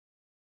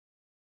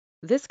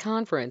This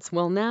conference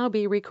will now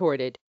be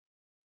recorded.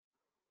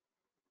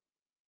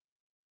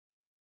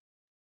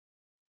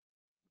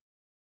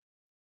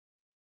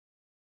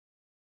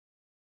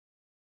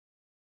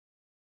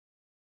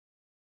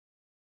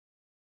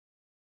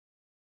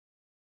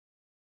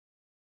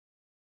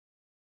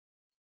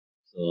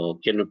 So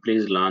can you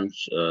please log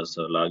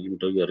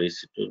into your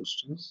ec2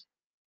 instance?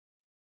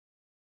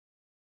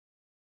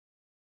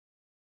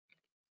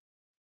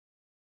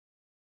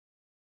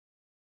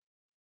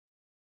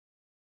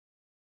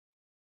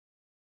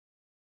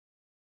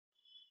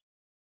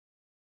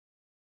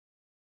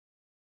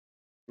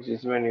 This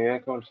is my new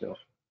account, sir.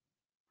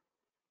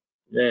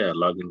 Yeah,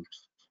 log in.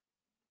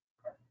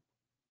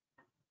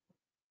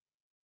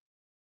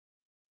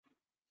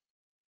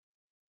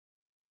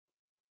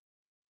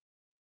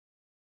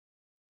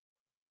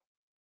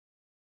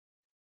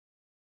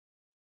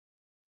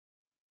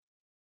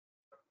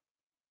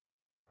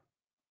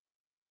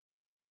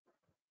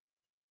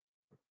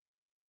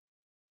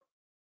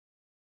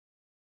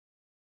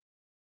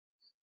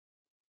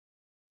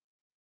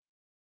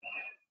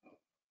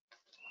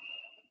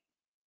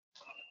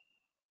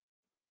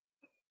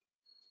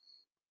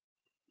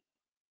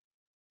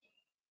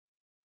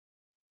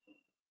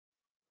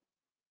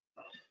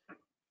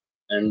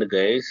 And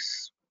guys,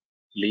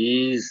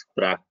 please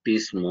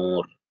practice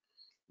more.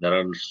 There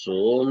are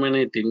so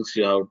many things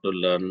you have to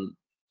learn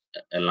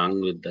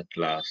along with the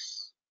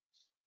class.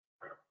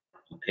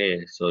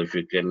 Okay, so if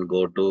you can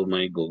go to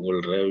my Google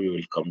Drive, you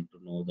will come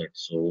to know that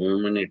so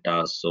many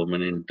tasks, so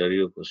many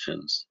interview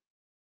questions.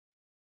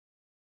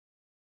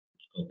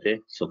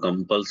 Okay, so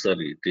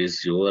compulsory, it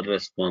is your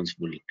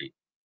responsibility.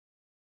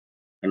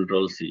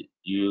 Control C.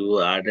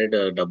 You added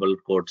a double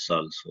quotes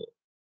also.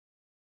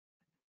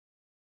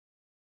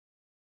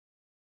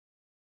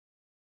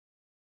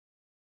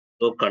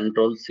 So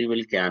Control C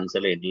will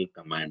cancel any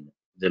command.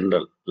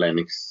 General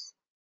Linux.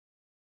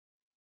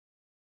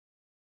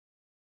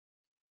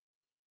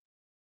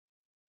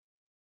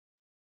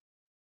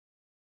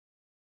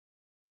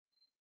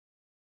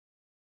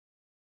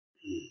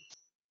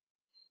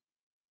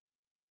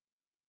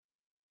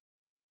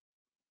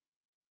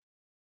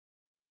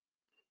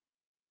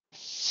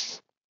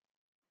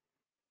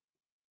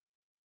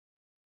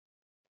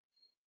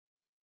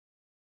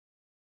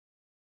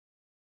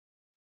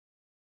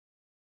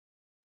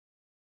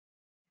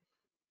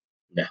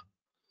 Yeah.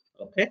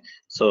 Okay.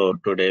 So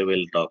today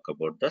we'll talk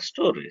about the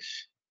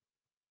storage.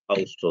 How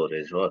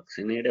storage works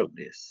in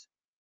AWS.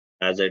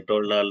 As I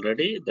told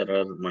already, there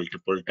are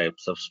multiple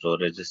types of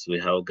storages we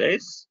have,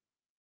 guys.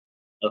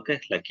 Okay,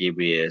 like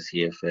EBS,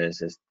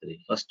 EFS, S3.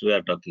 First, we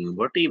are talking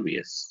about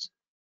EBS.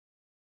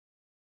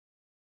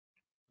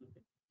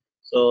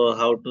 So,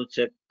 how to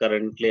check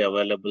currently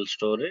available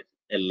storage?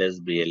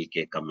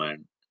 LSBLK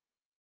command.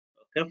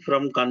 Okay,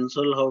 from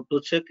console, how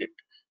to check it?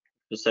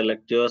 To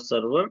select your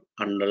server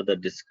under the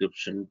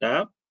description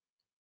tab,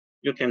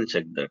 you can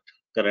check that.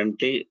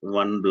 Currently,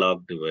 one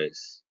block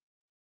device.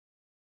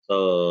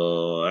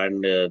 So,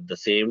 and the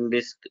same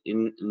disk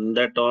in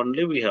that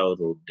only we have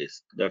root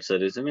disk. That's the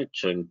reason it's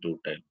showing two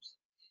times.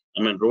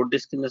 I mean, root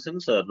disk in the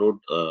sense,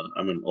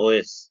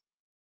 OS.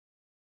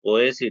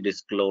 OS ఈ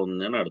disc లో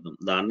ఉంది అని అర్థం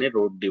దాన్ని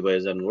route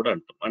device అని కూడా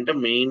అంటాం అంటే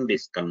మెయిన్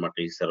డిస్క్ అన్నమాట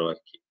ఈ సర్వర్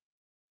కి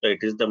so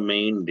it is the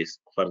main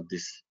disc for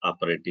this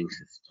operating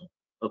system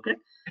okay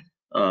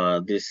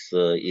this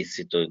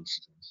EC2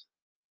 instance.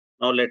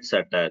 Now let's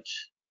attach.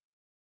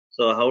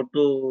 So how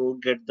to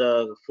get the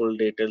full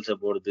details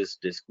about this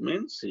disk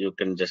means you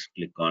can just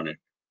click on it.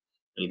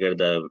 You'll get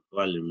the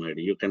volume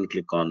ID. You can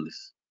click on this.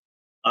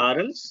 Or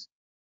else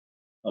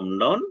come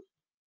down.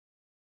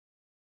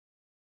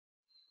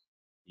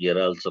 Here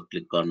also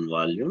click on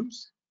volumes.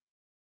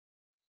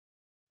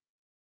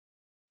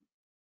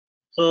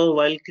 So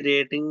while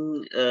creating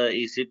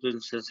EC2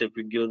 instance, if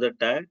you give the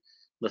tag,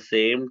 the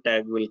same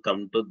tag will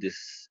come to this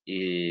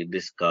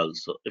disk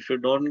also. If you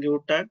don't give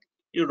tag,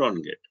 you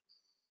don't get.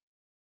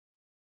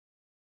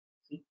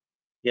 See?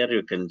 Here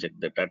you can check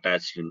that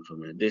attached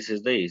information. This is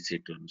the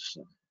EC2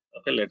 instance.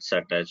 Okay, let's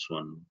attach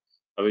one.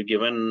 Have you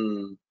given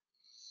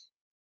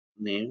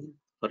name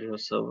for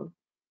your server?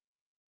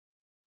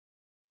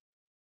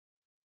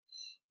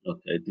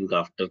 Okay, I think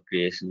after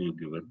creation you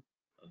given.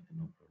 Okay,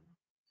 no problem.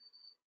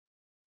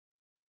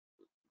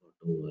 Go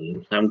to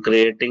volumes. I'm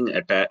creating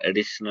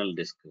additional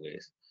disk,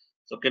 guys.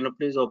 So can you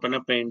please open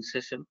a paint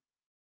session?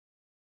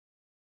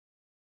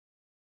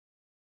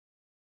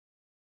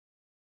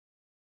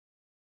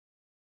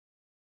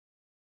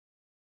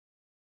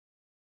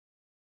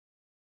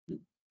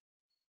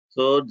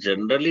 So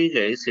generally,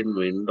 guys, in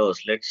Windows,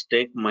 let's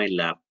take my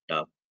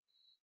laptop.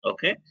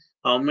 Okay,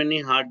 how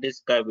many hard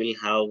disk I will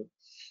have?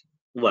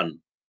 One.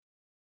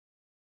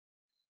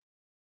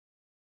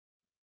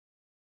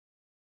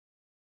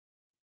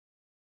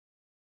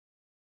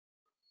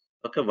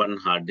 Okay, one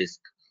hard disk.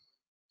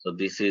 So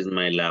this is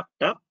my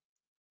laptop,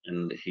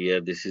 and here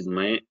this is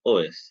my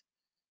OS.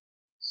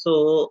 So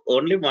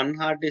only one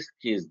hard disk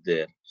is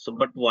there. So,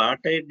 but what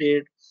I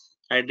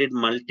did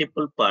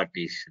multiple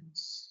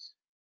partitions.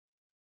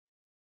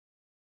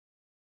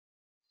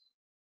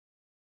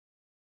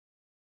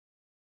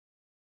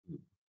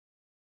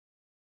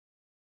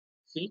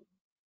 See,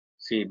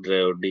 C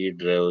drive, D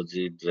drive,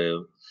 G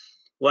drive.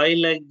 Why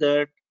like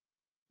that?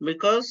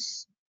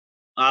 Because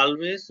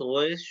always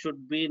OS should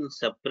be in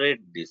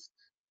separate disk.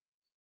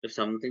 If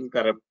something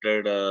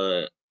corrupted,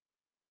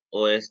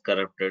 OS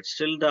corrupted,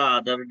 still the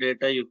other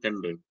data you can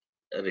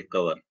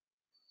recover.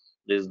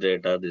 This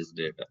data, this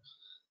data.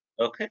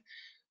 Okay.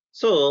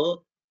 So,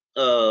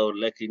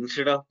 like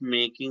instead of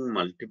making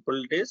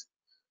multiple disks,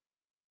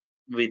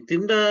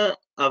 within the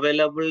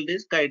available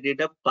disk, I did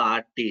a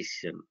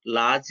partition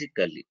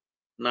logically,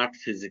 not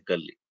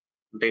physically.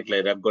 అంటే ఇట్లా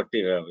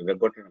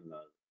ఇరగొట్టడం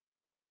కాదు.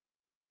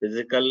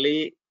 Physically,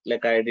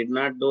 like I did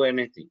not do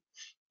anything.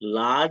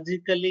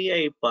 Logically,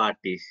 I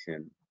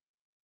partitioned.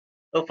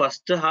 So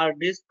first hard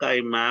disk I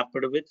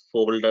mapped with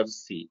folder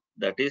C.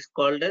 That is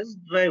called as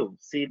drive,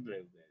 C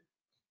drive.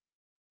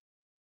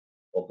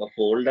 ఒక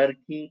folder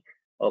కి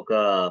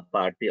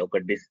ఒక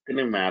disc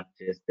ని map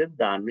చేస్తే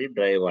దాన్ని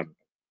drive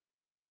అంటారు.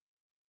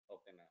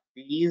 ఓకేనా.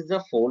 Is the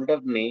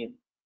folder name.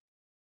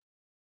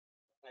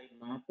 I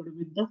mapped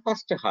with the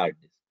first hard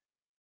disk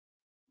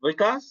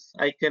because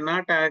I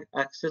cannot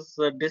access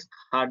the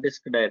hard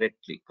disk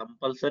directly.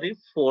 Compulsory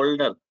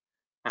folder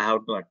I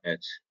have to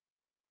attach.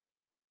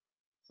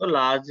 So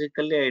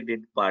logically I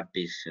did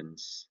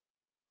partitions.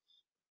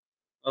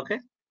 Okay,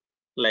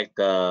 like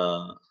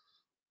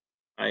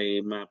I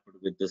mapped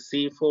with the C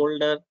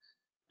folder,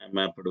 I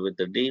mapped with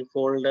the D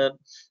folder,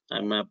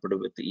 I mapped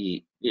with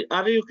E.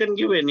 Or you can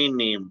give any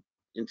name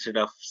instead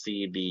of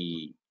C, D.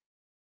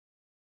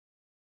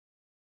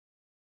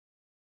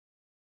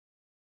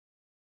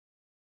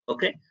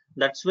 Okay,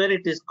 that's where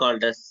it is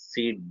called as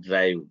C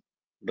drive.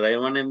 Drive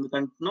one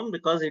ఎందుకంటున్నాం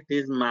because it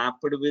is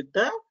mapped with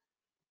the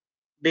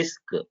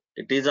disk.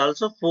 It is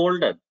also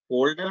folder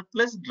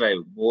plus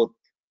drive both.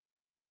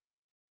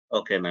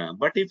 Okay, now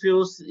but if you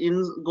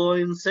go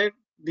inside,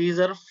 these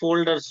are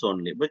folders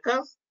only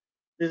because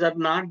these are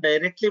not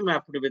directly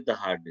mapped with the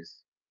hard disk.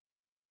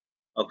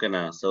 Okay,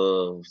 now so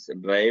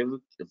drive,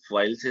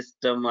 file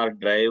system or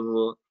drive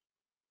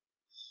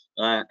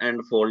and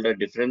folder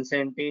difference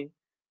ఏంటి?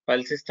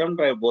 File system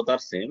drive both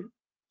are same,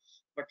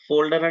 but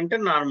folder అంటే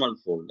normal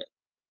folder.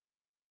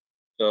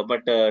 So,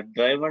 but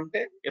drive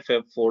ante, if a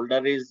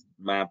folder is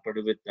mapped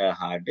with a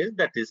hard disk,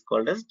 that is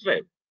called as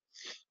drive.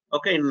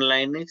 Okay, in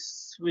Linux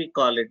we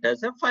call it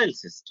as a file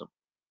system.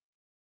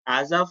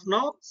 As of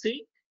now, see,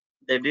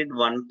 they did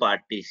one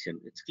partition.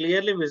 It's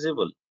clearly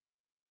visible,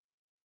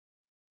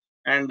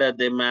 and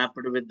they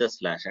mapped with the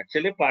slash.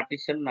 Actually,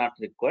 partition not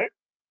required.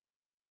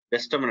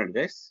 Just a minute,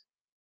 guys.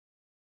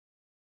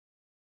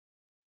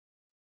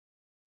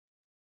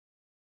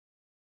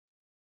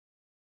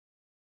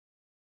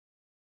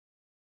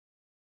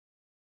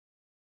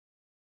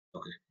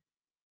 Okay.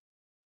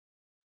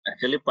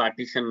 Actually,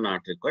 partition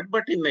not required,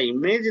 but in the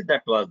image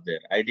that was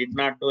there, I did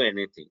not do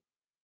anything.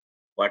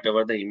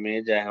 Whatever the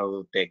image I have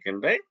taken,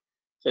 right?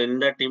 So in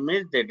that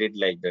image, they did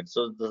like that.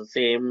 So the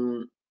same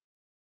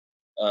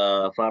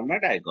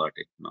format, I got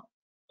it now.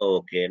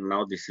 Okay,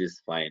 now this is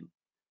fine.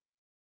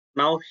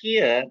 Now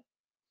here,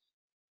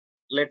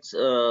 let's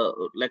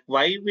like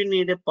why we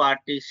need a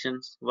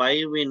partitions, why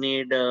we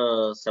need a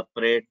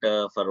separate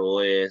for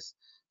OS,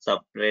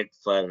 separate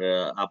for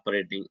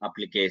operating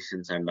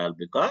applications and all,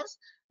 because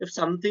if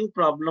something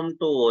problem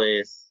to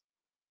OS,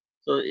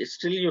 so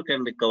still you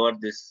can recover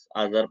this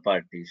other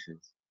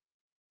partitions.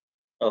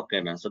 Okay,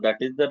 now so that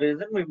is the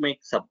reason we make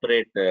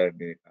separate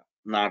data,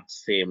 not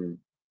same.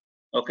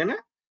 Okay, na?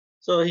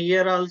 So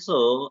here also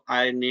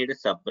I need a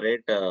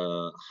separate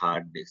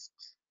hard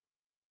disks.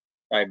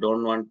 I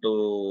don't want to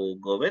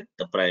go with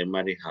the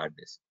primary hard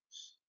disk.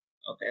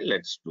 Okay,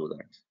 let's do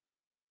that.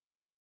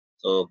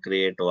 So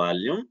create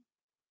volume.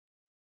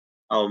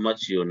 How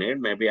much you need?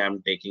 Maybe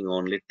I'm taking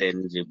only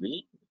 10 GB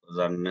because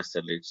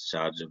unnecessarily it's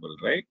chargeable,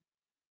 right?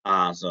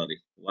 Sorry.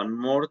 One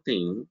more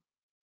thing.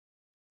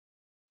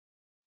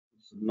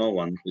 No,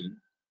 one thing.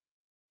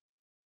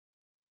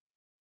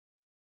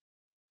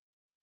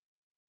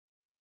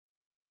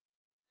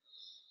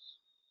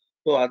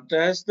 So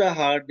attach the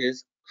hard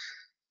disk.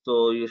 So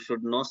you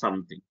should know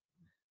something.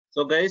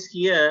 So guys,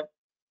 here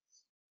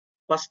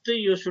first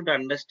you should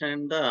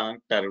understand the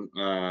term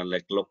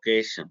like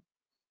location.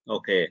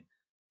 Okay.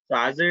 So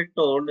as I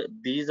told,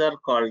 these are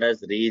called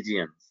as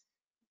regions.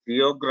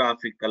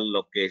 Geographical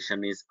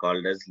location is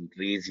called as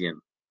region.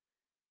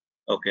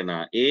 Okay,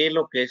 na A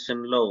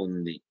location lo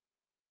undi.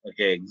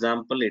 Okay,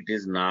 example, it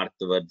is North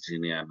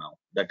Virginia now.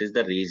 That is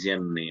the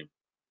region name.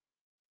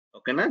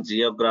 Okay, na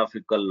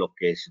geographical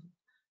location.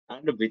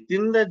 And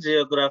within the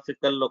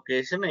geographical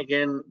location,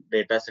 again,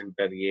 data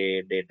center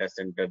A, data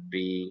center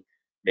B,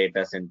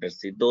 data center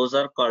C, those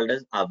are called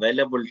as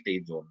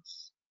availability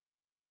zones.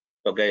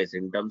 So guys,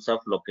 in terms of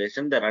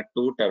location, there are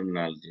two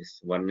terminologies.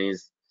 One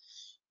is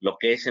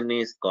location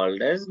is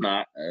called as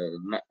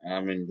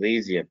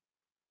region.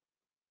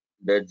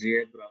 The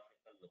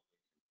geographical location.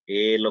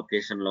 A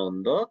location లో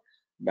ఉందో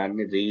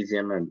దాన్ని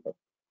region అంటారు.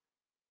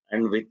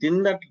 And with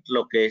in that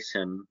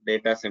location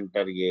data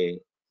centre A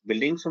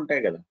buildings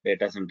ఉంటాయి కదా,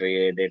 data centre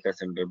A, data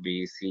centre B,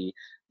 C,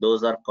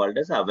 those are called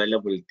as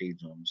availability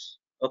Jones.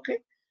 Okay,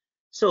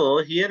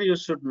 So here you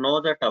should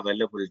know that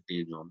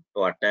availability zone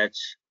to attach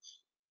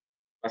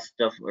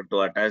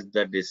to attach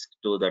the disk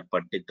to that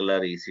particular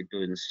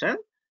EC2 instance.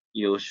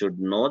 You should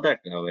know that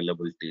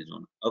availability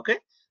zone. Okay.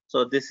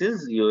 So this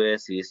is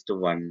US East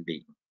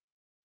 1D.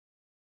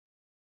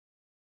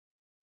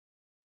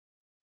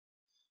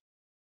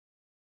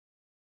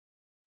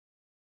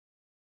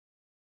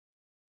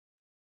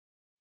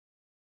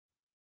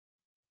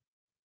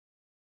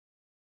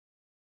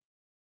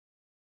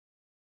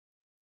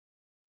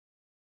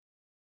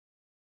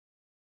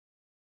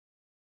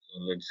 So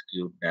let's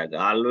give tag.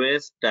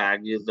 Always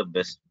tag is the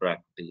best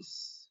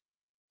practice.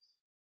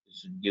 You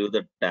should give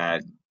the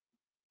tag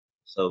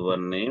server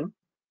name,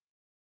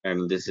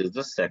 and this is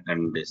the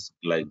second disk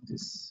like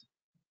this.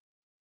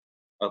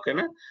 Okay,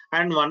 na?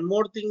 And one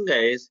more thing,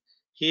 guys.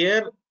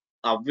 Here,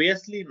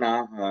 obviously,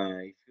 now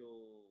if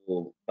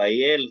you buy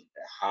a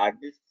hard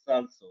disk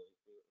also,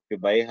 if you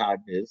buy hard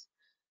disk,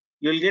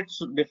 you'll get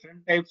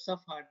different types of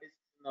hard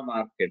disks in the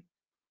market.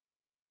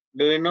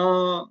 Do you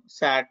know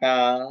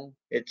SATA,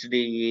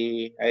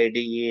 HDE,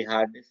 IDE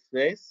hard disks,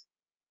 guys?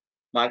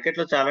 Market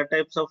lo chala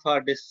types of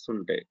hard disks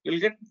ఉంటాయి. You'll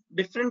get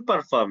different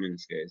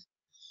performance, guys.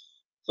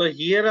 So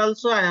here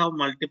also I have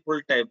multiple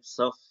types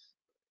of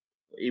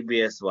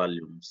EBS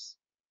volumes.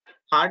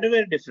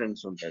 Hardware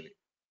difference ఉంటుంది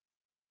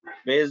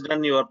based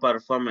on your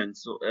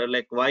performance. So,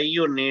 like why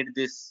you need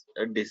this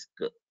disk.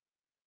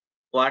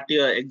 What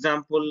your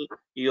example,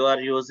 you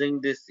are using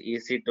this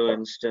EC2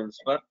 instance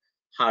for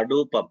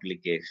Hadoop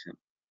application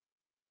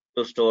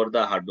to store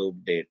the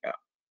Hadoop data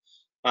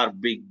or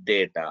big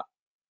data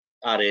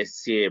or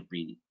SAP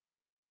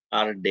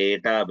or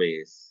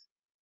database.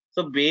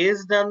 So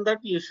based on that,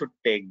 you should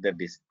take the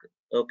disk.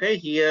 Okay,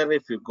 here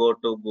if you go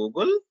to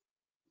Google,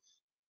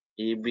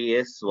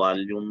 EBS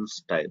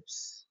volumes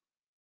types.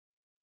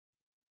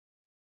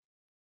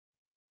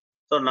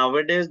 So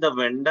nowadays the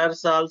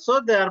vendors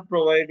also they are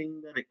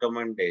providing the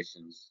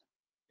recommendations.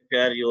 If you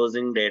are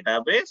using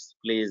database,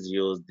 please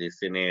use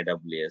this in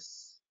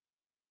AWS.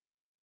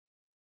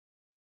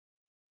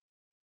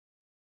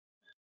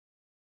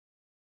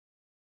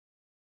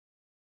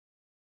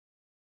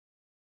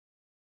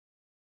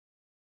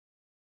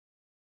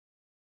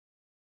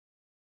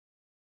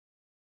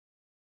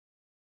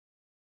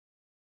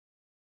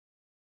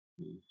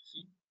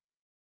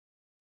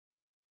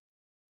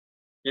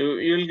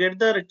 You'll get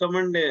the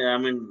I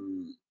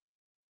mean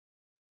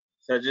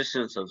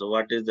suggestions also.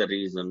 What is the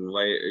reason?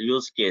 Why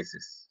use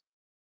cases?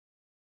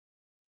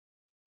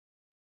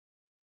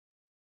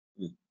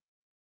 Hmm.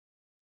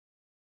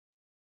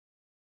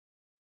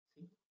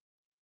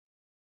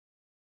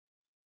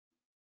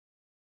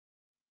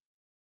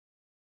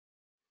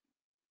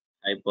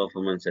 High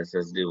performance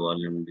SSD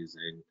volume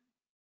design.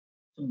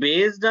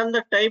 Based on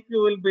the type,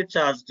 you will be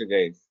charged,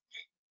 guys.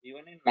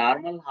 Even in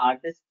normal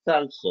hard disks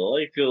also,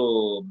 if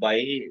you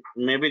buy,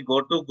 maybe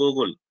go to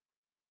Google.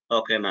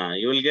 Okay, now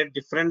you will get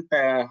different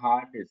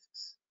hard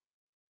disks.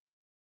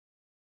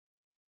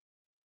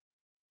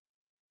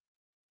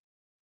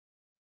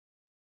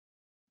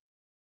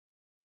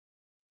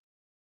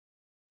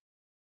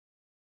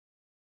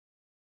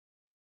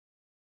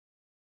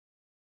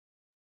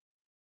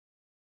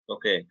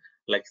 Okay,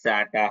 like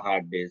SATA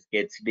hard disk,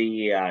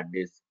 HDE hard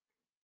disk.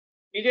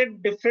 You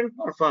get different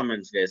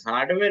performance, guys.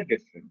 Hardware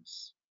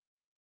difference.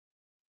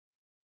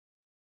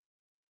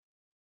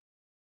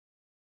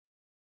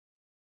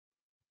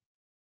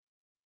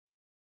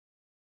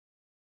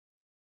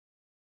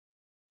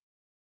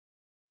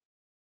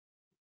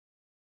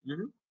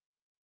 Mhm.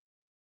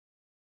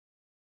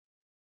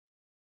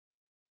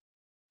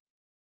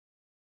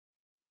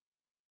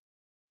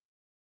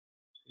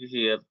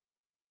 Here,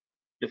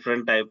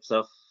 different types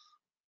of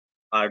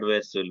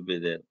hardwares will be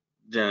there.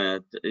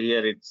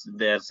 Here, it's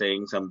they are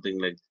saying something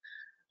like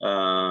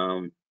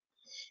um,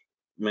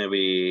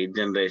 maybe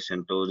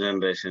generation 2,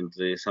 generation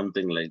 3,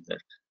 something like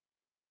that.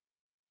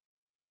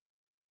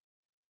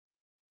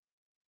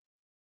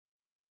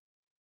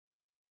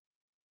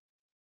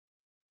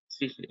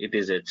 See, it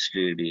is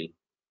HDD,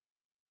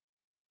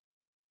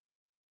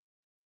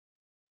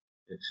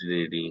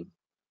 HDD.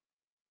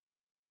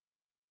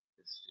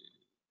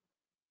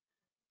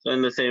 So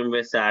in the same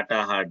way,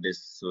 SATA hard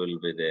disks will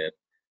be there.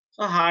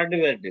 So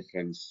hardware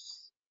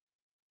difference.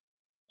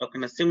 Okay,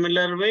 in a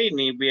similar way, in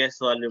EBS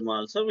volume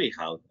also we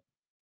have.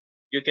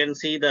 You can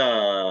see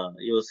the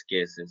use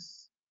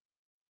cases.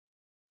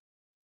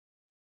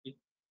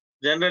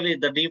 Generally,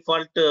 the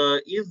default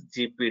is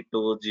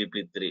GP2,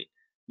 GP3.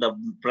 The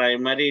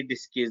primary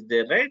disk is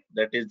there, right?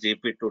 That is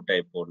GP2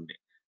 type only.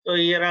 So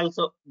here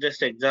also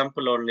just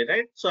example only,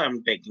 right? So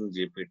I'm taking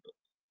GP2.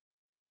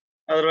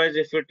 Otherwise,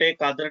 if you take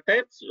other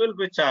types, you will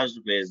be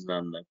charged based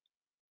on that.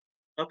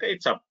 Okay,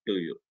 it's up to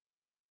you.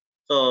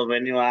 So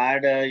when you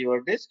add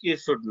your disk, you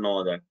should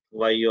know that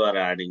why you are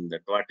adding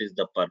that. What is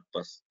the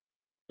purpose?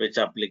 Which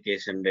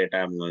application data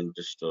I'm going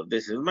to store?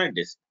 This is my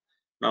disk.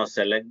 Now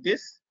select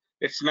this.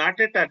 It's not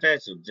yet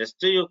attached. Just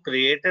you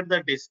created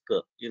the disk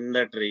in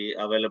the tree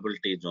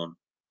availability zone.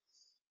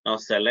 Now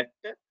select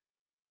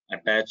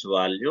attach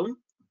volume.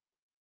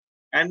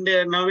 And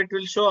now it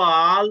will show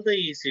all the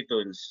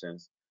ec2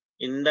 instance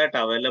in that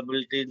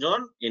availability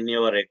zone in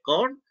your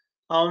account.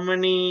 How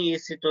many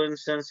ec2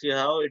 instance you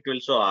have? It will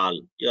show all.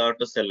 You have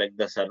to select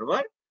the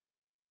server.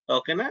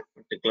 Okay, na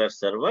particular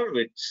server,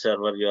 which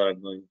server you are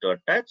going to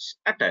attach,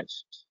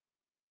 attached.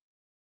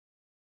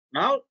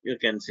 Now you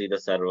can see the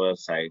server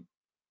side.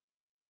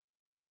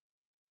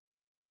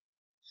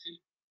 See,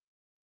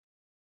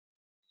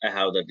 I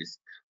have the disk.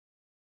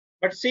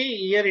 But see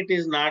here it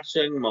is not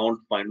showing mount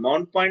point.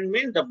 Mount point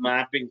means the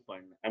mapping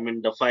point. I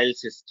mean the file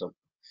system,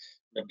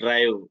 the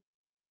drive.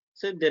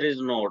 So there is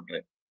no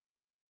drive.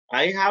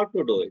 I have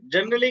to do it.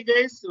 Generally,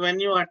 guys, when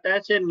you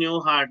attach a new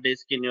hard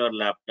disk in your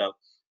laptop,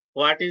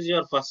 what is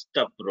your first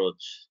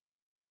approach?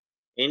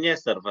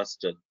 Yes, sir,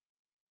 first.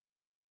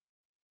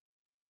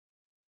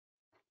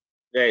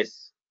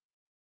 Guys,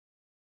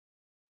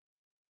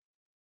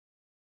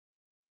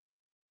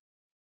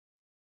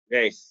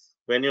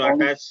 when you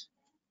Form attach,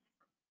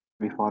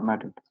 be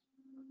formatted.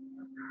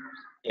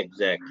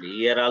 exactly,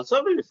 here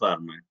also will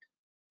format.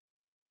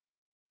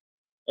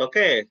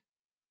 Okay,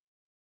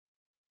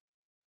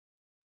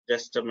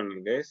 just a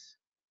minute, guys.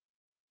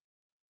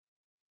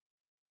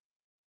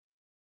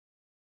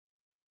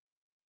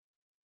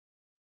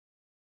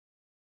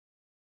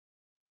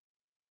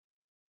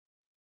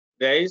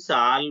 Guys,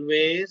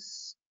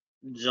 always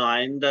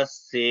join the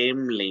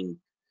same link.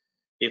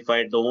 If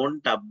I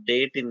don't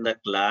update in the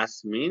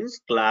class means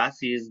class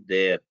is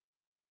there.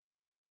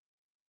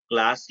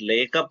 Class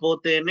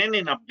లేకపోతేనే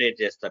నేను update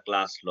చేస్తా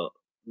class లో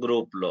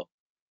group లో.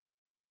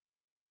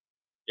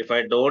 If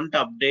I don't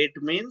update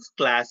means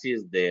class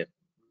is there.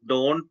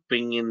 Don't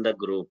ping in the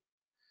group.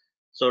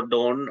 So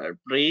don't,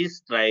 please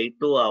try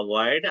to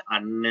avoid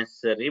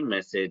unnecessary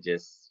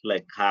messages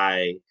like hi,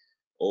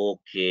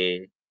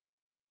 okay,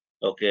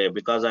 okay,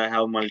 because I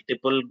have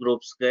multiple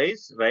groups,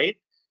 guys, right?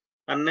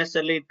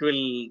 Unnecessarily it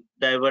will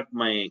divert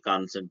my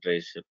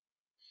concentration.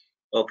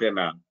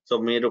 ఓకేనా. So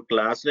మీరు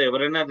class లో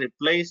ఎవరైనా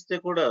reply ఇస్తే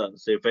కూడా,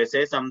 so if I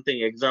say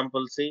something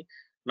example see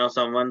now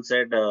someone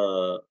said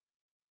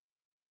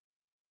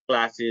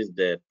class is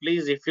there,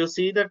 please if you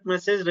see that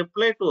message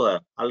reply to her,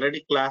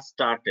 already class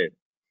started.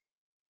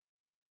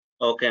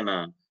 ఓకేనా.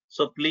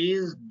 So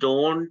please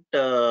don't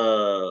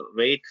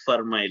wait for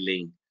my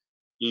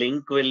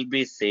link will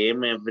be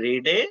same every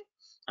day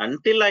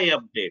until I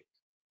update.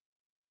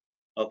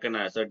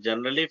 ఓకేనా. So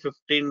generally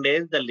 15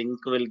 days the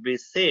link will be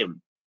same.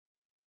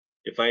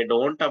 If I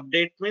don't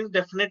update means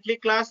definitely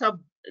class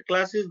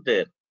is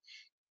there.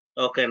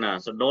 Okay, now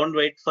so don't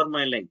wait for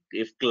my link.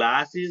 If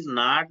class is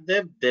not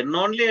there, then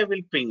only I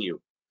will ping you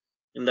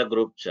in the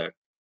group chat.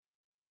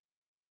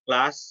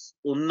 Class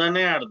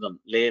undane ardham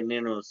le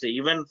nenu say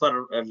even for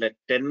like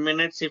 10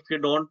 minutes if you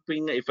don't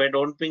ping, if I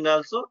don't ping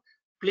also,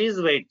 please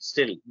wait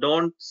still.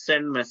 Don't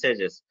send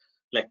messages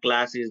like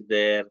class is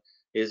there,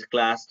 is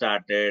class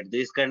started,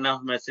 these kind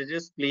of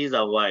messages please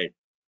avoid.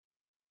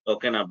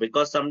 Okay, now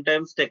because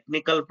sometimes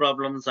technical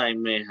problems I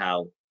may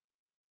have.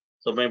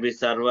 So maybe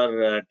server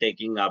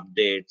taking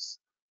updates,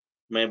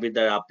 maybe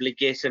the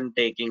application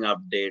taking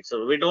updates, so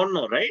we don't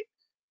know, right?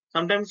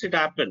 Sometimes it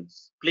happens.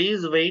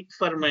 Please wait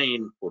for my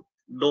input.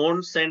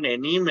 Don't send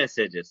any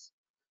messages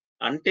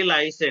until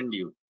I send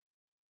you.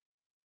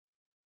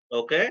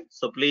 Okay,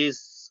 so please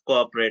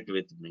cooperate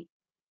with me.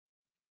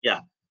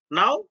 Yeah,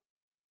 now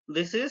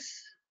this is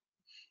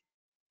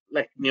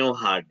like new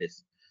hard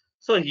disk.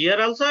 So here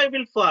also I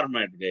will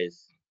format, guys.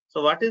 So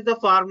what is the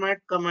format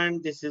command?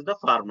 This is the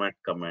format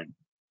command.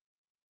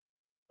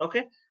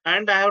 Okay,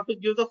 and I have to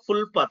give the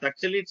full path.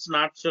 Actually it's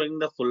not showing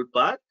the full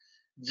path.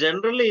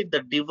 Generally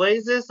the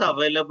devices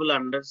available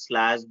under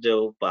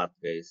 /dev path,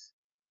 guys.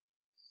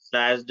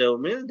 /dev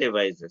means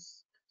devices.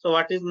 So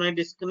what is my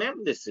disk name?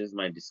 This is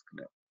my disk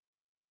name.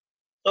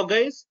 So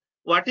guys,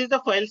 what is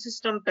the file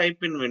system type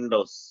in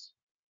Windows?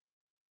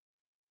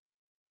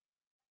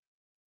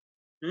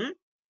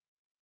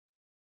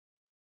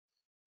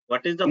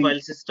 What is the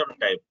file system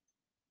type?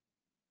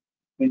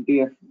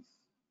 NTF.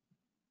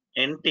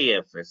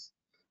 NTFS.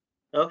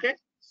 Okay,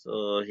 so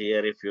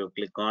here if you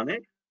click on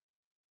it,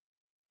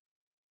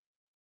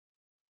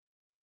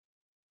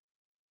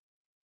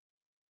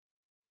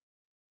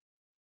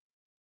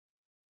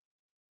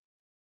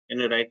 can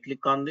you right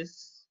click on this?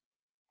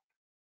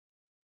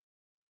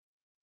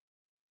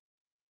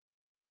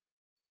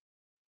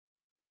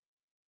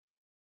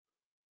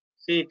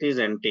 See, it is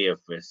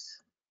NTFS.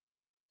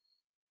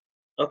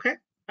 Okay,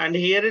 and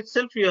here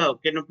itself you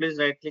have, can you please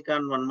right click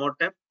on one more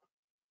tab?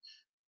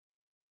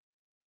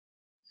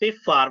 See,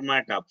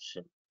 format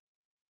option.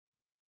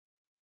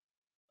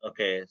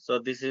 Okay, so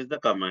this is the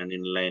command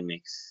in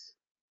Linux,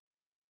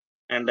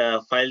 and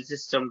file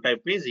system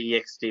type is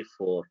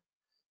ext4.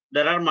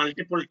 There are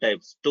multiple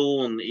types: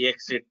 Toon,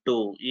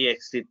 ext2,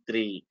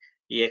 ext3,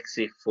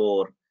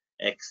 ext4,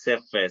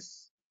 xfs.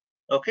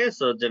 Okay,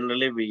 so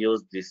generally we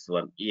use this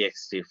one,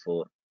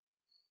 ext4.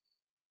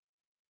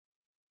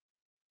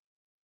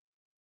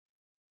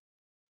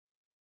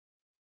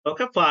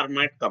 Okay,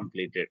 format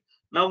completed.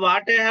 Now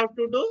what I have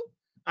to do?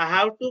 I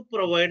have to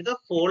provide the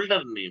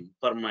folder name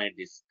for my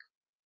disk.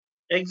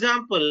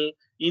 Example,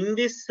 in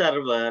this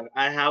server,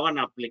 I have an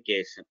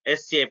application,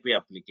 SAP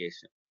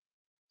application.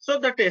 So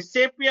that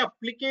SAP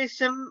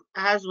application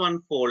has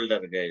one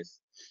folder, guys.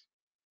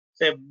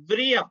 So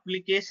every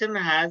application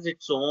has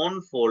its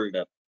own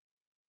folder.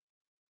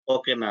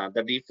 Okay, now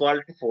the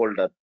default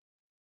folder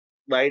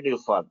by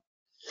default.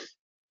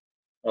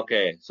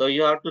 Okay, so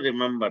you have to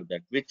remember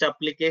that which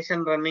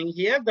application running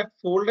here, that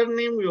folder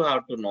name you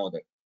have to know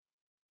that.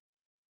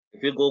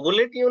 If you Google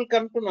it, you will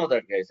come to know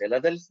that, guys.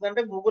 Ella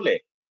telusundante Google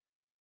it.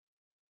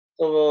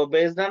 So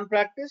based on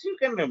practice, you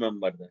can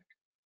remember that.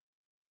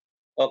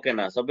 Okay,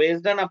 now so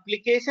based on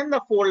application,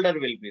 the folder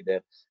will be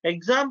there.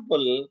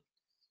 Example,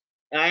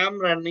 I am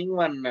running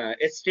one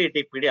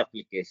HTTPD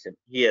application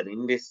here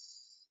in this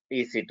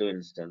ec2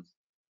 instance,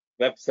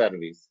 web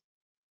service.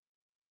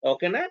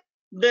 Okay, na?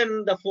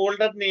 Then the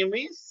folder name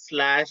is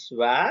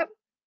 /var/www/html.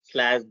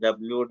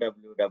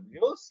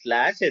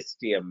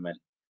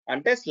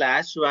 అంటే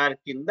 /var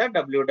కింద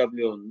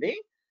www ఉంది,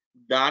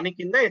 దాని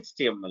కింద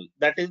html.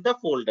 That is the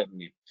folder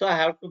name. So I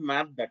have to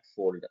map that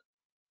folder.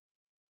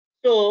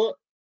 So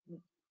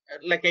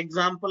like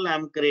example,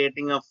 I'm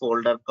creating a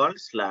folder called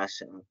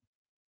 /app.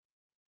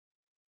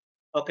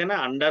 Okay, na?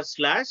 Under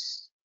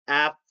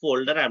 /app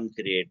folder I'm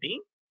creating.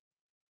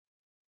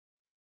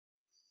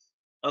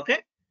 Okay,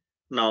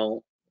 now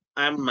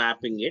I'm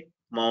mapping it.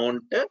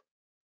 Mount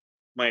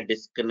my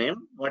disk name.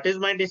 What is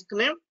my disk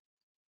name?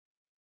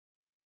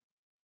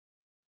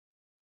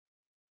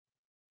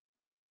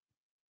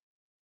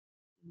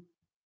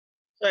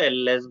 So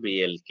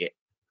LSBLK.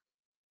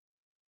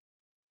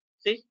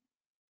 See,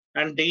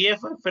 and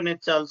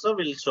DFFNH also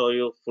will show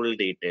you full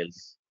details.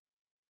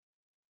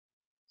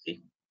 See,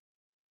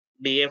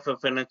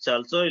 DFFNH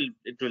also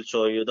it will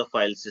show you the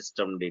file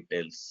system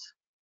details.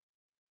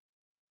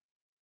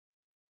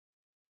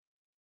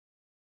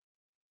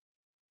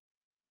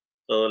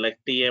 So like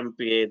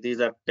TMPA, these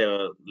are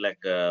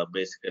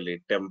basically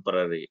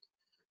temporary,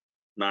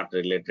 not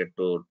related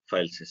to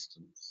file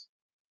systems.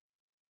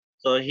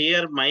 So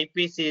here my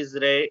PC is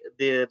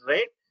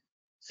right,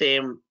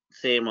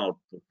 same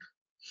output,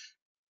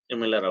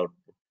 similar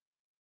output.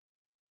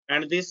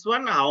 And this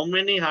one, how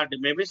many hard,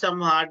 maybe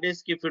some hard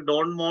disk, if you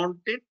don't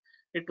mount it,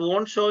 it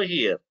won't show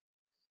here.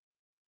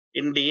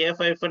 In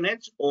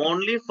DFFNH,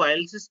 only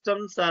file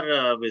systems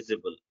are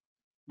visible.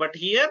 But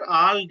here,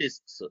 all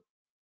disks.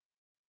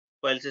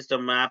 File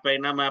system map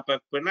aina map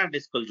akpoina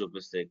disk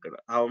chupistay ikkada.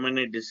 How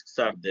many disks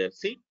are there?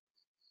 See,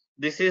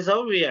 this is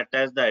how we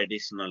attach the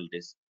additional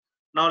disk.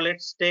 Now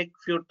let's take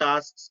few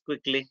tasks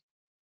quickly.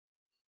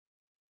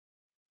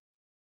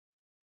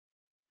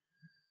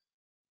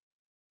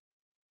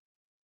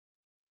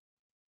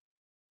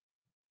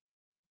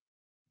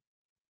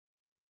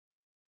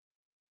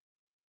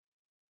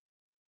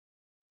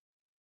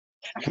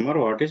 Kumar,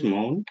 what is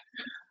mount?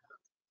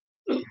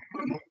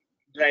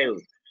 Drive.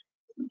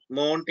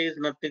 Mount is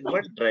nothing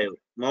but drive.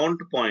 Mount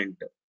point.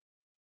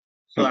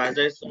 So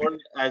Okay.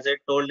 as I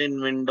told in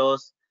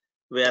Windows,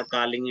 we are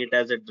calling it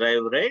as a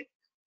drive, right?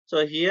 So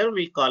here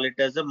we call it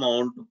as a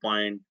mount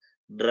point,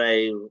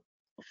 drive,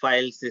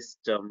 file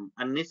system,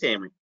 and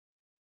same.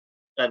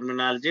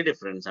 Terminology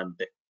difference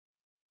ante.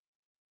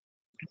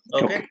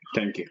 Okay. Okay,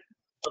 thank you.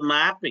 So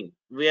mapping,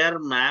 we are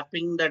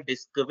mapping the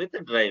disk with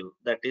a drive.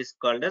 That is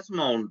called as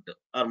mount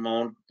or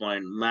mount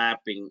point.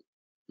 Mapping,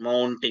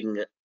 mounting,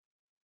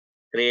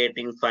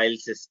 creating file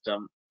system,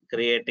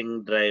 creating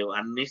drive,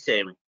 and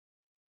same.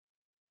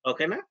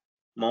 Okay, na?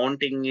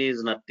 Mounting is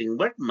nothing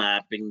but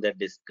mapping the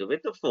disk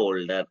with a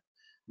folder.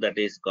 That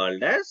is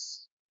called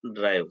as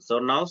drive. So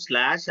now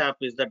 /app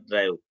is the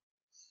drive.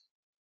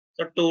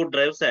 So two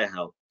drives I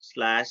have,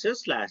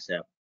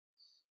 /app.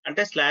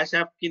 Ante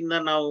 /app kinda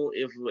now,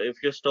 if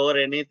you store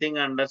anything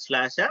under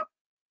 /app,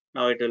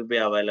 now it will be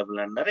available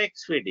under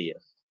ec2.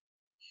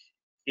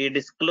 ఈ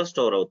disc లో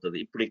store అవుతుంది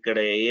ఇప్పుడు ఇక్కడ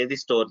ఏది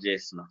store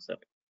చేసినా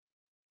సరే.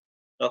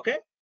 Okay,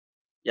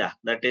 yeah,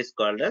 that is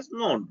called as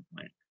mount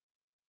point.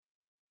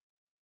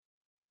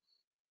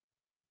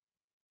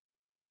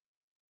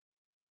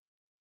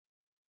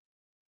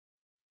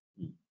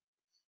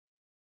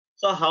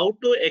 So how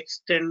to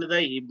extend the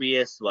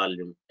EBS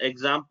volume?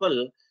 Example,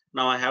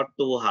 now I have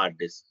two hard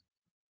disks.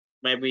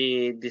 Maybe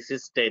this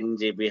is 10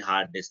 GB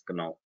hard disk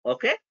now.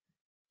 Okay,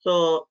 so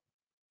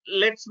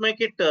let's make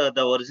it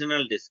the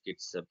original disk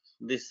itself,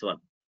 this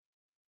one.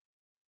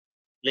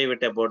 Leave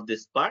it about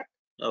this part.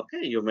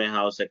 Okay, you may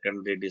have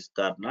secondary disk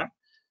or not.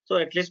 So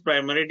at least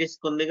primary disk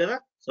undi kada.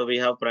 So we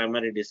have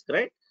primary disk,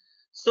 right?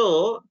 So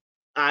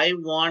I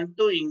want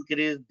to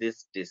increase this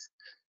disk.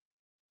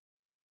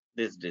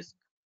 This disk.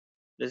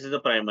 This is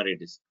the primary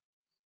disk.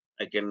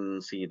 I can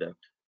see that,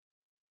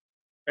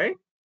 right?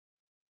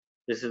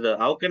 This is the,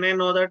 how can I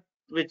know that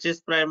which is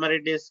primary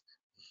disk?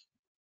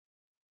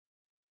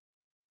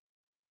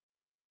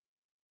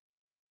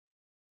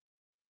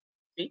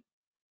 See,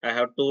 I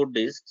have two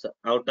disks.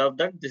 Out of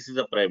that, this is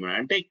the primary.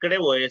 Ante ikkade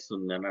OS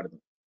undi ani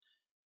ardham.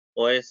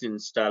 OS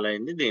install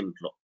ayindi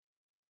deentlo.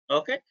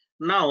 Okay,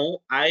 now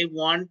I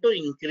want to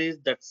increase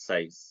that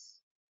size.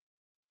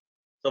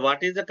 So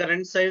what is the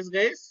current size,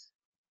 guys?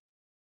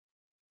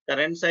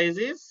 current size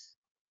is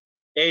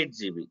 8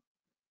 GB.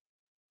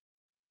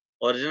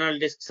 Original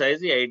disk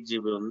size 8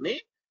 GB only.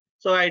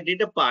 So I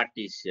did a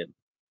partition,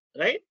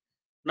 right?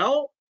 Now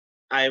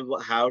I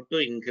have to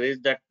increase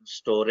that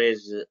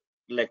storage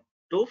like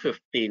to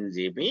 15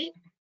 GB.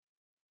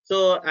 So,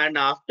 and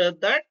after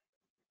that,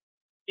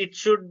 it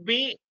should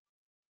be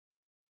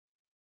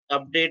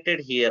updated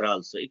here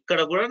also. ఇక్కడ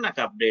కూడా నాకు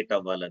update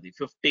అవ్వాలి అది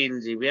 15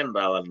 GB అని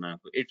రావాలి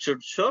నాకు. It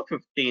should show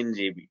 15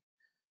 GB.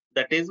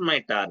 That is my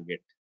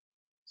target.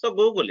 So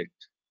Google it.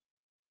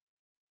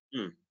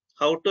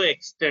 How to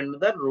extend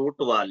the root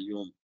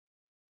volume,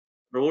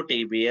 root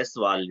EBS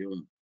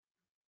volume.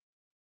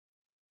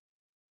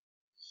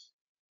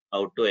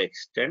 How to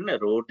extend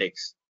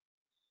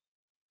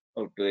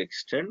how to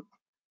extend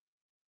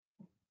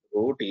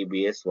root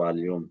EBS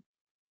volume.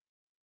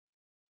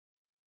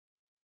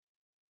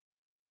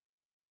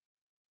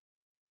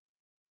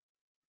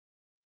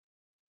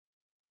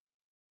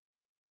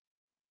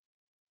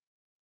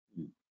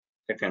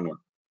 Second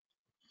one.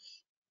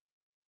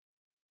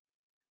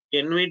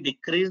 Can we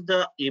decrease the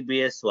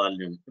EBS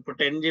volume? ఇప్పుడు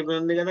 10 GB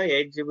ఉంది కదా,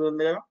 8 GB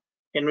ఉంది కదా.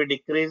 Can we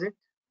decrease it?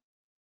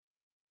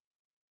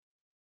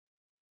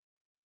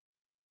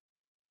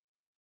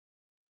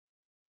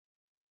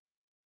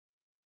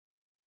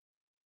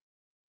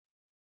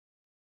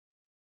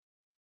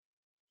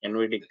 Can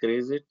we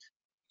decrease it?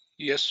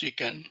 Yes, you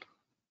can.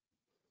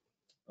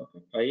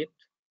 Okay, try it.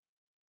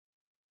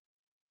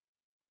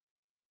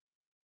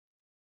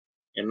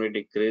 Can we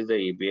decrease the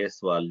EBS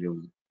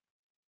volume?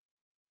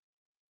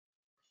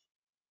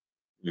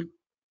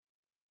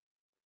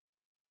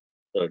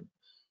 Third.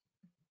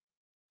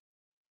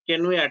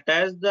 Can we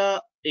attach the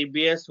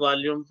EBS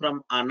volume from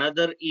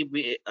another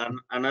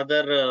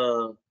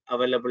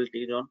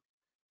availability zone?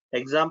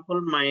 Example,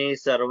 my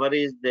server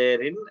is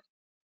there in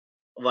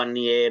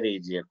 1A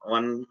region,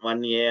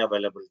 1A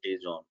availability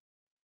zone.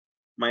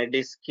 My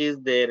disk is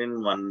there in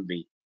 1B.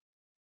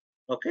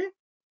 Okay.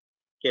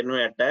 Can we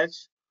attach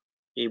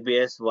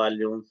EBS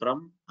volume from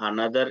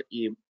another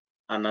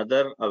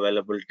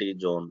availability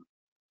zone?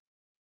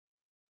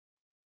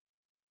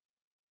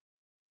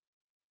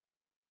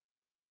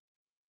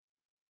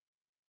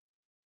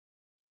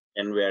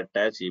 Can we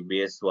attach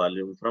EBS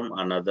volume from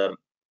another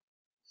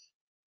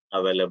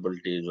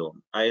availability zone?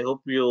 I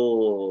hope you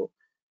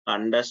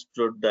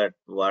understood that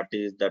what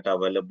is that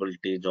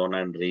availability zone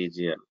and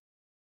region.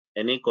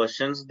 Any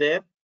questions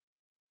there?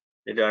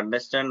 Did you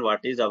understand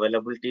what is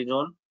availability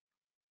zone?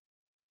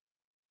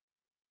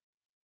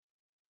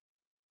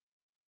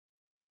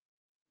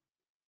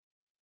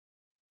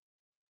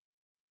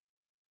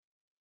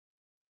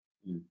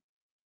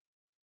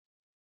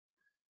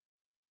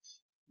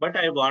 But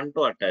I want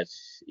to attach,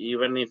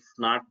 even if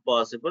not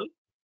possible,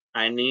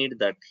 I need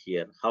that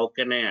here. How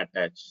can I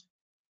attach?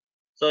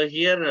 So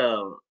here,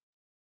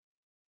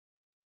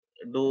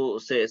 do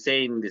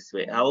say in this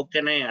way. How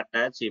can I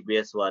attach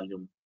EBS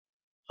volume?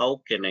 How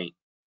can I?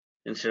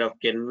 Instead of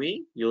can we,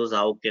 use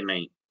how can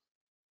I?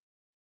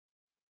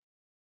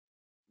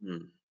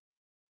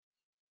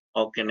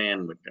 How can I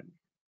అని పెట్టండి.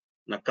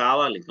 నాకు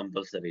కావాలి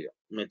కంపల్సరీగా,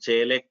 మీరు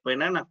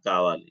చేయలేకపోయినా నాకు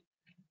కావాలి.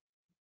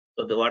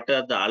 So what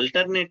are the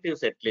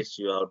alternatives? At least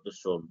you have to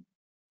show me.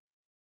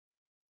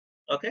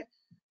 Okay.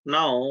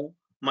 Now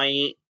my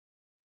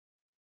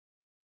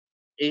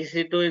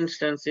ec2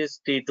 instance is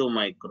T2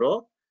 micro.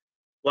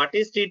 What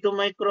is T2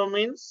 micro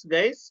means,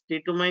 guys?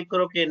 T2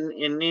 micro can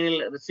any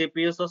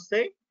CPUs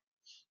వస్తాయి?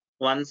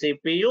 1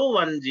 CPU,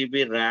 1 GB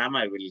RAM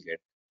I will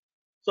get.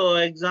 So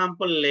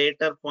example,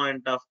 later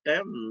point of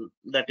time,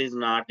 that is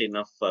not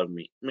enough for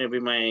me. Maybe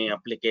my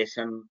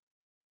application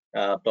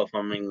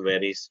performing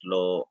very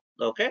slow.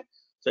 Okay,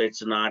 so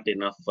it's not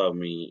enough for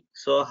me.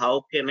 So how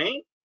can I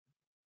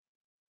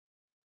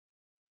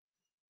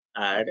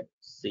add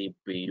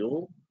CPU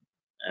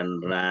and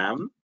RAM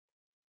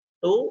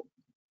to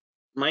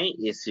my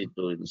ec2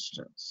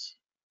 instance?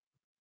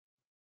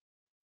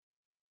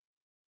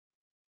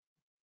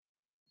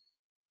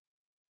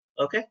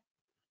 Okay,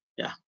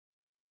 yeah.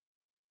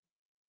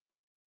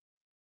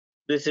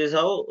 This is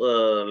how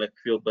like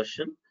few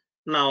question.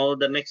 Now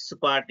the next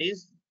part is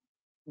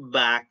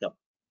backup.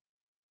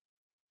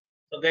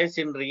 So guys,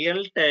 in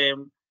real time,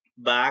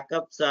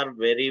 backups are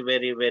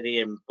very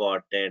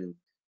important.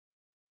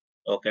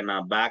 Okay, now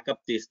backup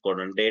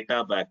తీసుకోండి, data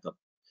backup.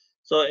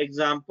 So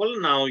example,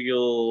 now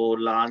you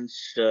launch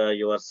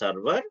your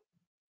server.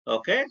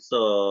 Okay, so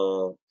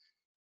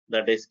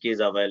the disk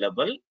is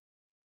available,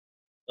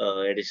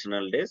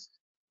 additional disk.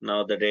 Now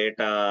the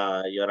data,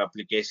 your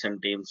application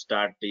team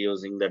start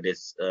using the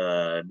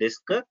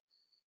disk,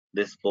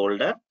 this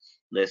folder.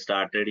 They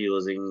started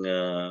using,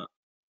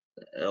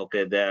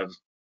 okay, they are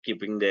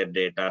keeping their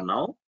data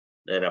now,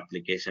 their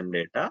application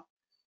data.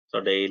 So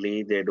daily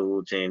they do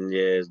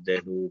changes, they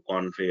do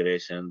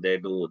configuration,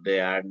 they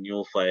add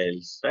new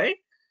files, right?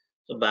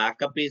 So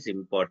backup is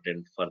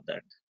important for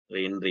that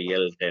in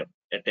real time.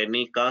 At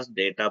any cost,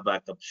 data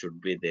backup should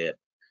be there.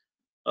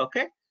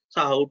 Okay. So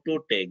how to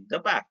take the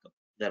backup?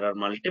 There are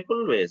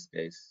multiple ways,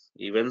 guys.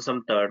 Even some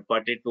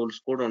third-party tools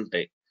could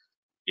ఉంటాయి.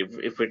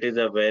 If it is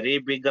a very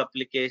big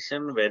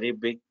application, very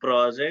big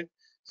project,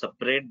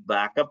 separate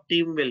backup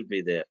team will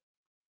be there.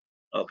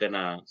 Okay,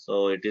 now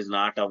so it is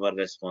not our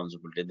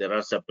responsibility. There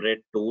are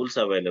separate tools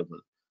available.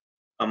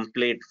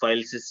 Complete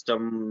file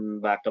system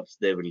backups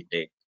they will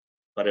take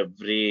for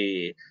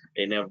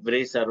in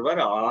every server.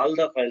 All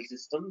the file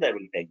system they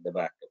will take the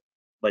backup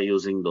by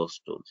using those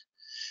tools.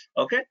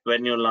 Okay,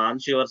 when you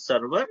launch your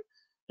server,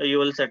 you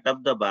will set up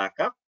the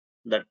backup.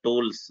 The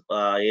tools,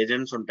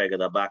 agents untai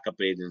kada, backup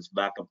agents,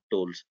 backup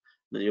tools,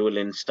 you will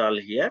install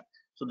here.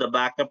 So the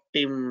backup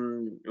team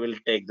will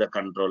take the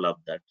control of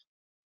that.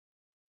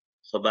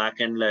 So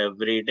backend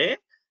every day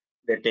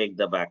they take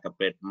the backup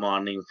at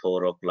morning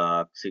 4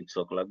 o'clock, 6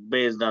 o'clock,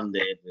 based on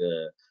their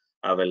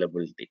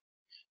availability.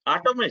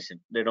 Automation,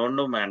 they don't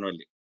do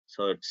manually.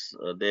 So it's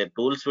their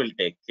tools will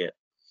take care.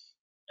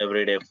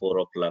 Every day 4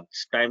 o'clock,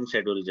 time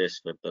schedule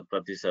just with the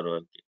prati server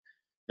ki.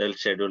 They'll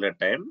schedule a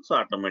time, so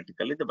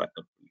automatically the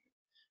backup will.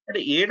 At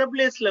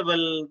AWS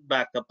level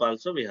backup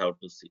also we have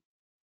to see.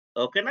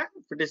 Okay, na?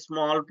 If it is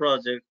small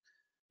project,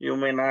 you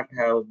may not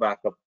have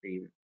backup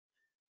team.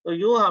 So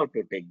you have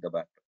to take the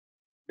backup.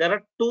 There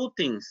are two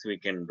things we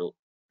can do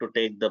to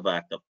take the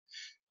backup.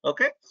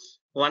 Okay,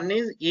 one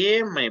is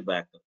AMI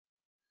backup,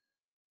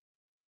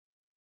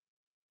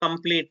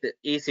 complete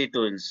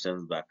EC2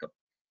 instance backup.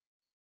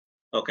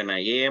 Okay, now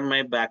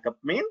AMI backup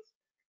means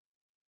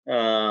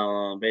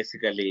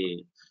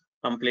basically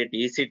complete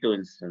EC2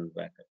 instance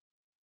backup.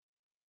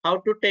 How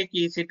to take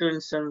EC2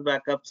 instance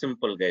backup?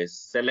 Simple, guys.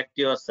 Select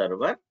your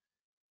server,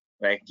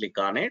 right click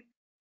on it,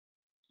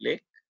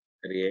 click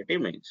create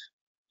image.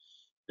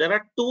 There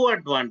are two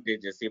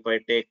advantages if I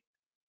take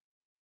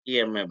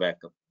EMI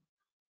backup.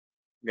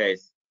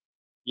 Guys,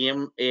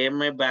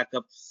 AMI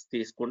backups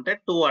తీసుకుంటే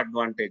two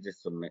advantages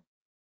ఉన్నాయి.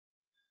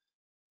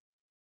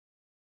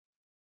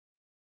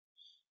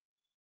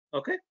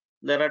 Okay,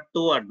 there are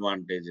two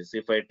advantages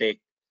if I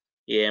take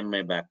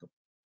AMI backup.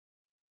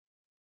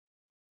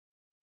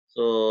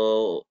 So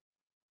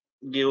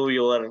give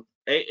your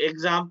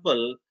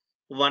example.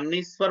 One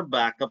is for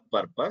backup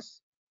purpose.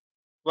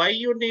 Why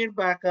you need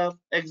backup?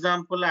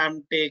 Example, I'm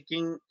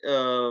taking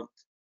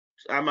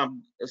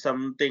I'm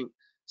something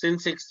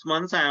since 6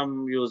 months I am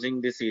using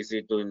this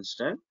EC2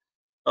 instance.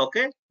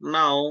 Okay,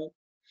 now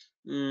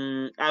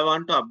I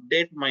want to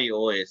update my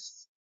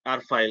OS or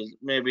file,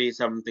 maybe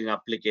something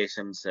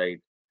application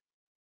side,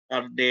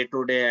 or day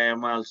to day I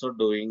am also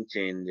doing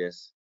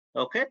changes.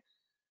 Okay,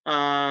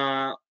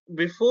 uh,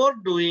 before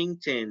doing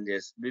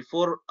changes,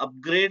 before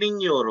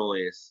upgrading your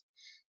OS,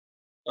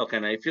 okay,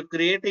 now if you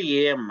create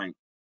a AMI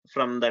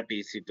from that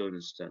EC2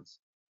 instance,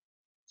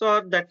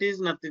 so that is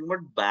nothing but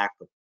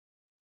backup.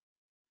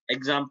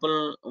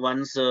 Example,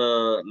 once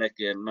like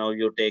now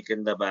you take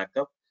in the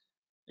backup,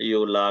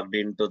 you logged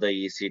into the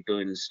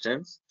EC2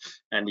 instance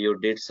and you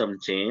did some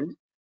change.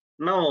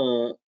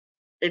 Now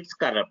it's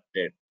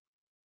corrupted.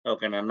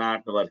 Okay, now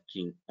not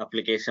working.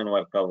 Application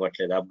work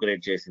అవ్వట్లేదు,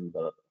 upgrade చేసిన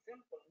తర్వాత.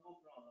 Simple, no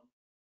problem.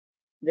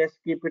 Just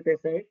keep it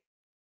aside.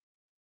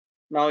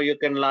 Now you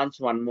can launch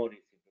one more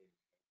EC2.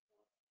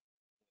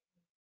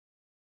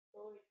 So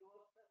it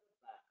works as a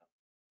backup.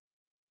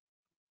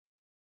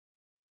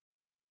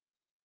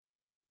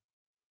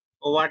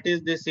 What is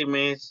this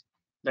image?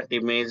 That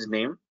image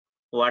name?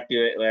 What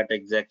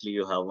exactly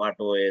you have? What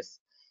OS?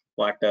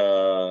 What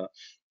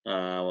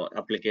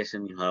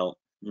application you have?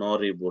 No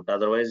reboot.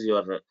 Otherwise,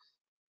 your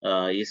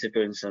EC2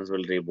 instance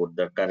will reboot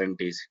the current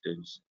EC2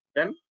 instance.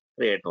 Then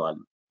create one.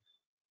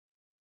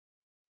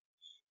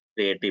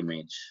 Create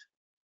image.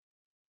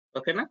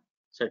 Okay, na?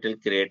 So it will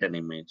create an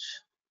image.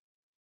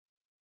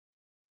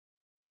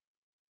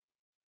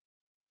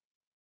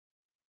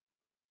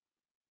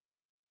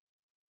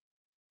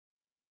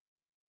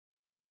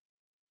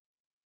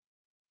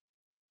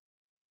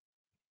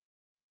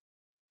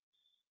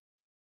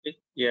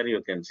 Here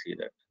you can see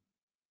that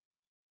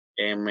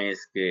AMI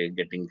is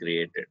getting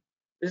created.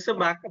 This is a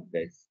backup,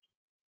 guys.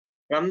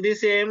 From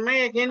this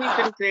AMI, again you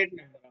can create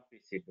number of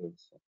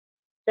EC2s.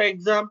 For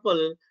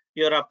example,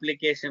 your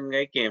application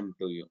guy came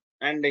to you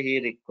and he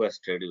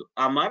requested you,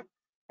 Amar,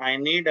 I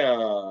need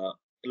a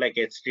like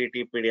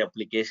HTTP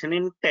application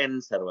in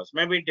 10 servers,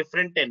 maybe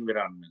different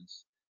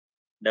environments.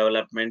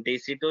 Development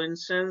EC2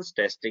 instance,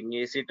 testing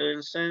EC2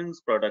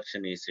 instance,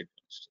 production EC2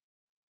 instance.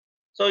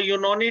 So you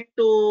no need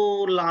to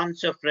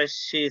launch a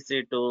fresh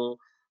EC2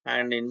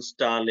 and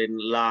install in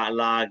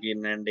log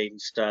in and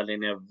install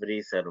in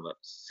every server.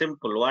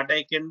 Simple. What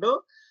I can do,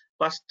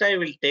 first I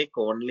will take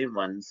only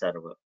one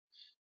server,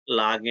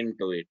 log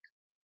into it,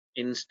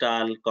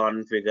 install,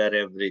 configure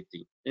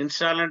everything.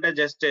 Install అంటే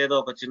just ఏదో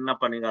ఒక చిన్న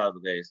పని కాదు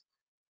guys.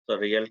 So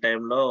real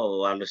time లో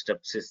వాళ్ళు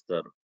steps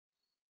ఇస్తారు.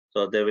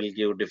 So they will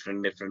give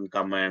different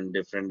command,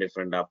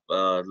 different up,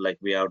 like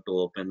we have to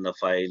open the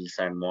files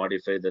and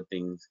modify the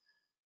things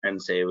and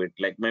save it.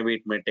 Like maybe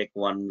it may take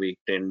 1 week,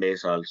 10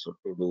 days also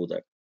to do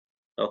that.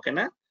 Okay,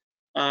 na?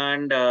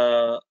 And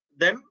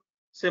then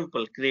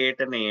simple, create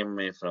an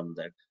AMA from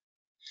that.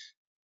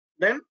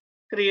 Then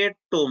create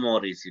 2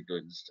 more EC2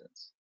 instance.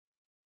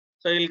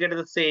 So you'll get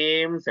the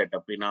same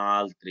setup in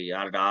all 3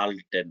 or all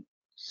 10.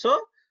 So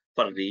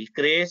for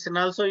recreation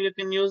also you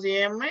can use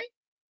AMI.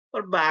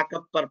 For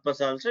backup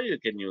purpose also you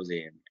can use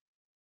AMI.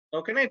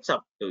 Okay, it's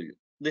up to you.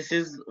 This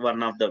is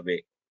one of the way.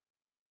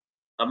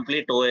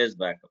 Complete OS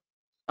backup.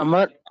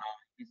 Amar,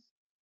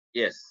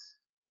 Yes.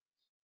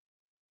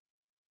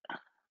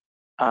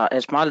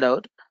 a small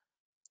doubt.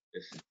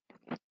 Yes.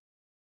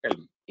 Tell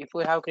me. If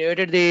we have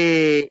created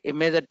the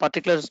image at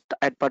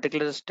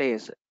particular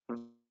stage,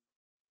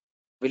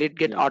 will it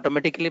get Hmm.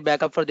 automatically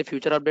backup for the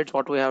future updates?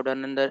 What we have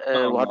done in the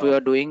No, what we no,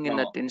 are doing in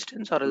that no,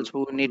 instance, or else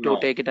we need to no,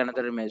 take it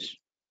another image?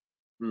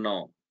 no.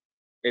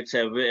 It's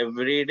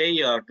every day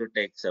you have to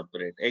take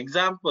separate.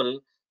 Example,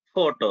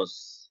 photos.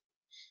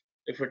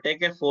 If you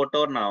take a photo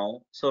now,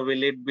 so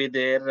will it be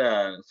there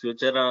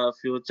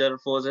future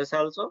poses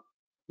also?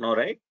 No,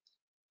 right?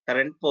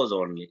 Current pose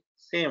only.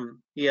 Same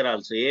here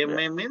also. Yeah.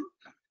 AMI means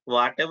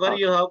whatever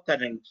you Okay. have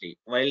currently.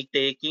 While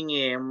taking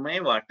AMI,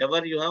 whatever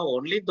you have,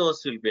 only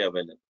those will be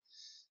available.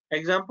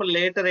 Example,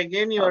 later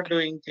again you are Okay.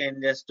 doing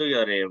changes to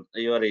your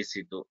your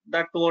ec2.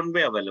 That won't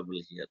be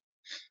available here.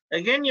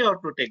 Again you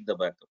have to take the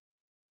backup.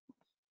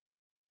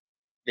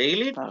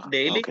 Daily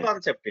Okay.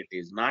 concept it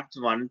is, not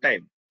one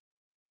time.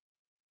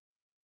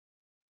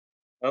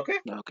 Okay?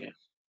 Okay.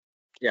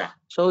 Yeah.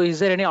 So, is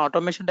there any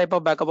automation type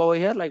of backup over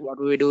here, like what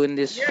we do in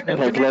this Yeah,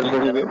 regular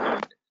definitely.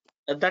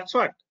 basis? That's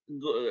what.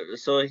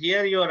 So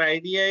here your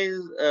idea is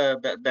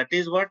that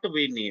is what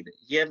we need.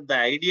 Here the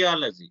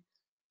ideology.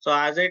 So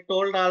as I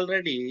told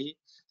already,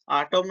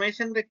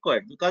 automation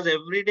required because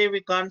every day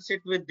we can't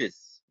sit with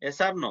this.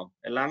 Yes or no?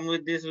 Along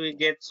with this, we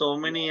get so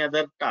many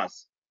other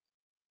tasks.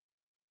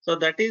 So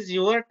that is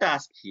your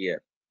task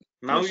here.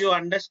 Now Yes. you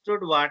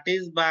understood what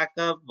is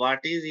backup, what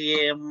is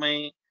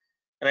AMI,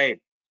 right?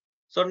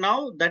 So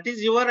now that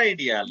is your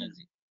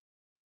ideology.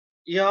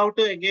 You have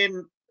to again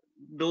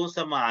do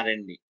some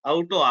R&D. How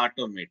to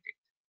automate it.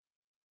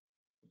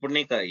 ఇప్పుడు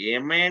నీకు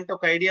ఏమై అంటే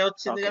ఒక idea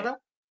వచ్చింది Okay. కదా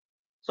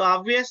so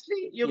obviously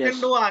you Yes.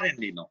 Can do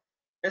R&D no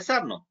yes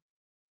are no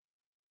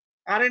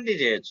R&D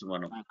చేయొచ్చు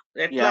మనం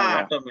ఎట్లా Yeah. Yeah.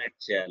 ఆటోమేట్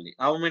చేయాలి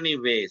హౌ మెనీ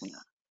వేస్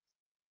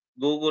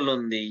గూగుల్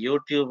ఉంది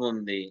యూట్యూబ్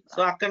ఉంది సో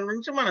అక్కడ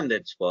నుంచి మనం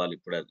తెచ్చుకోవాలి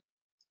ఇప్పుడు అది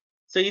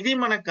సో ఇది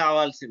మనకు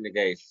కావాల్సింది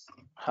guys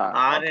Okay.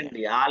 R&D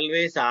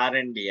always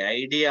R&D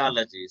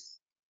ideologies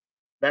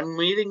దాని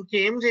మీద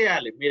ఇంకేం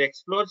చేయాలి మీరు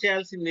ఎక్స్ప్లోర్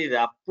చేయాల్సింది ఇది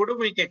అప్పుడు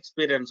మీకు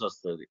ఎక్స్పీరియన్స్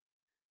వస్తుంది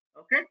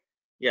okay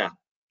yeah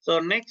so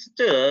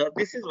next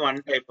this is one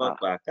type of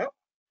backup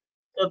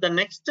so the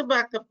next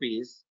backup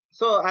is,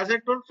 so as I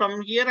told, from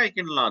here I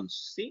can launch.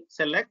 See,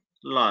 select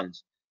launch.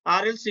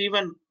 Or else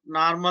even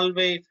normal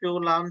way, if you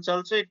launch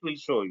also, it will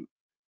show you.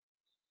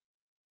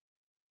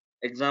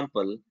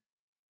 Example,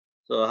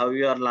 so how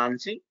you are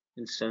launching,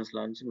 instance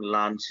launching,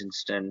 launch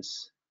instance.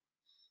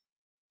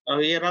 Now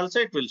here also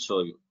it will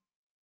show you.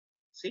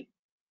 See,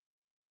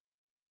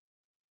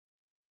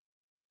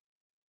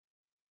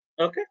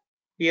 okay.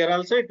 Here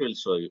also it will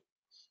show you.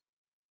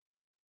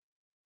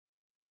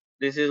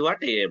 This is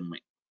what AMI.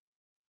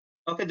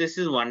 Okay, this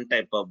is one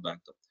type of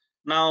backup.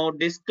 Now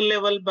disk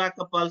level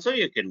backup also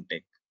you can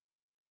take.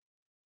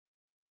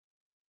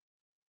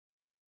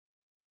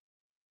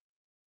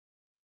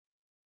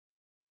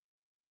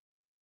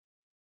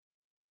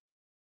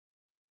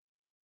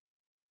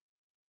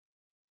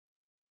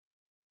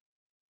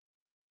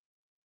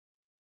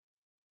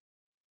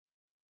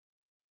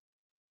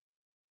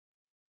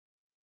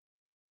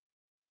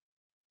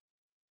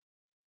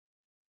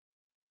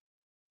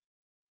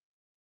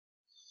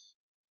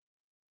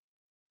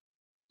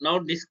 Now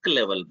disk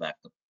level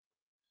backup.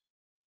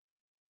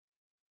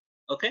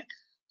 Okay,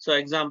 so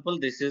example,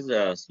 this is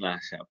a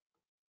slash app.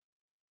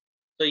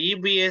 So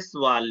EBS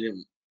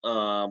volume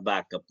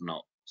backup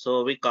now.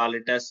 So we call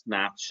it as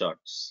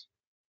snapshots.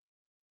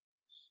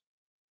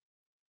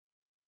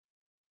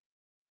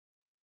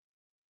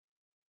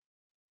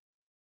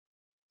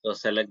 So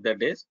select the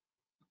disk.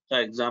 So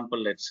example,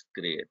 let's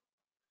create.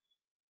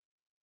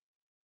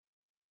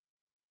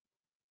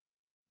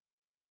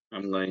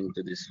 I'm going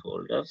to this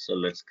folder. So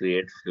let's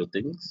create few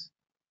things.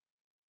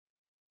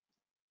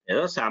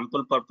 Sample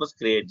sample purpose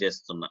create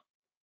చేస్తున్నా.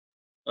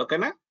 Okay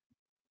na?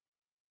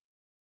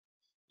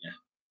 Yeah,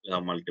 you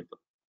have multiple.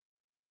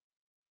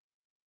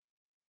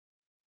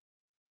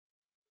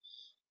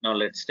 Now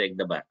let's take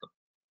the backup.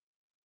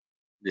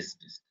 This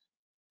disk.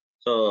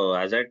 So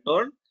as I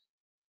told,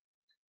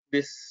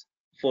 this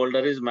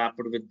folder is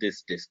mapped with this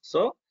disk.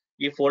 So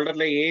ఈ folder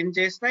లో ఏం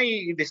చేసినా ఈ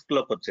disk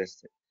లోకి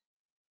వచ్చేస్తాయి.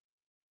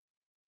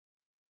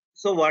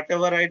 So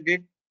whatever I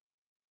did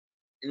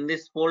in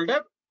this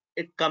folder,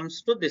 it comes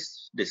to this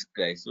disk,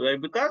 guys. Why?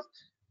 Because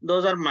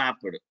those are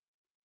mapped.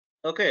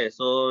 Okay,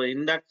 so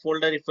in that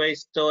folder, if I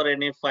store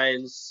any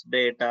files,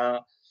 data,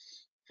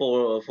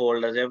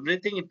 folders,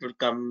 everything, it will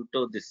come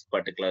to this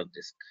particular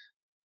disk.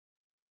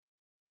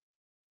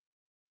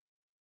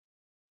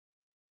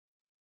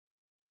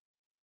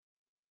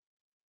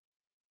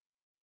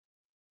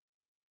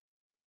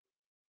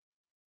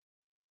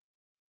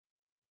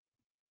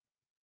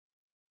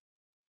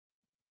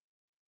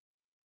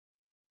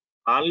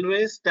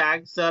 Always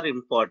tags are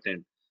important.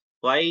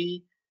 Why?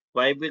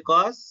 Why?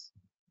 Because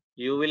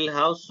You will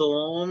have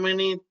so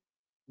many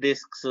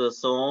disks,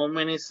 so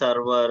many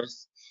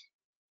servers,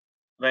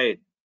 right?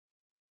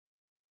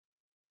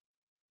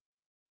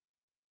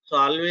 So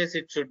always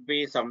it should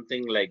be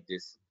something like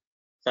this: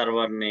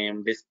 server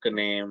name, disk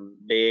name,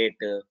 date.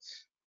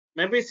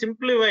 Maybe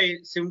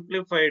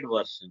simplified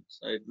versions.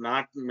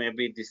 Not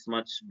maybe this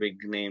much big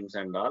names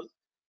and all.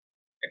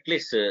 At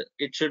least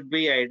it should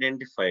be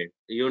identified,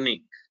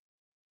 unique.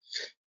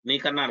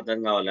 నీకన్నా అర్థం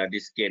కావాలి ఆ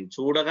disc ఏంటి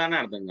చూడగానే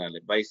అర్థం కావాలి.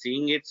 By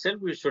seeing itself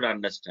you should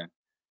understand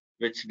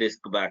which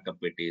disk backup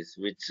it is,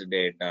 which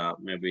data,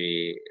 maybe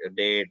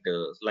date,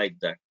 like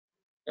that.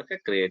 Okay,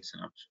 create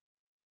snapshot.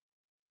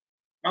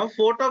 Now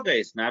photo,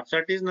 guys.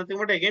 Snapshot is nothing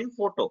but again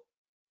photo,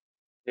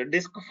 the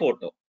disk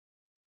photo.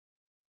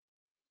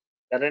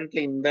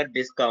 Currently in that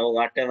disk,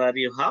 whatever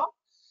you have,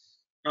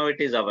 now it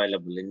is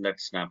available in that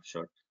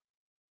snapshot.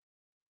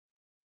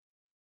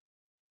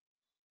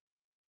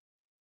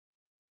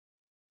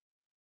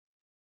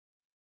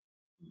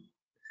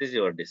 This is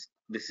your disk.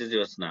 This is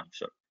your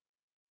snapshot.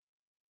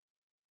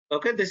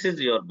 Okay, this is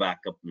your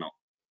backup now.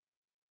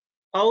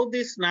 How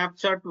this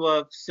snapshot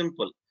works?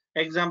 Simple.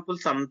 Example,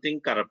 something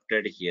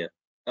corrupted here.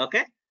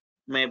 Okay,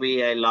 maybe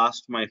I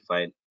lost my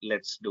file.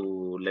 Let's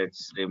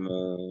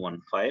remove one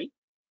file.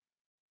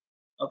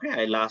 Okay,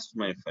 I lost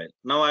my file.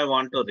 Now I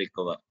want to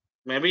recover.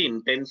 Maybe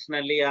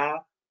intentionally or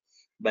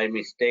by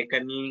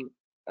mistakenly.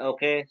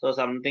 Okay, so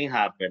something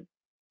happened.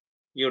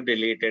 You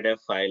deleted a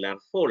file or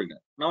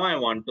folder. Now I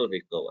want to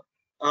recover.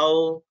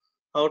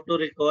 How to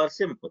recover?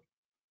 Simple.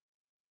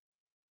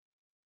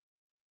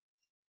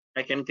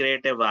 I can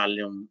create a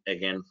volume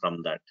again from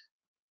that.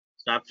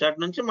 Snapshot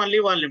నుంచి మళ్ళీ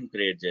volume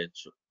create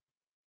చేయొచ్చు.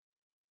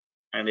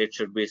 And it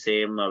should be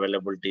same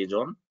availability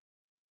zone.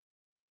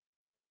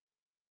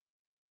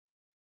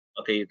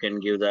 Okay, you can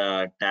give the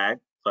tag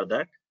for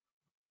that.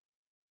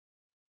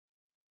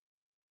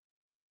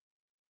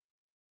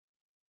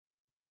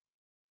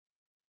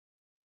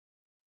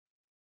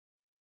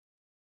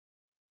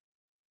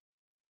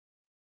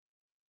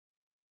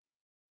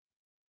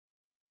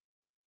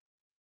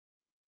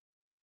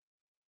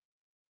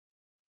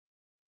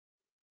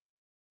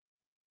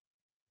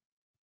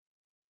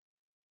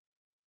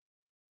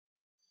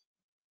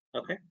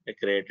 Okay, I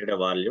created a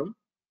volume.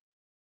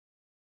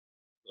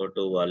 Go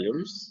to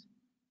volumes.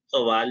 So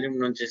volume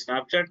నుంచి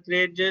snapshot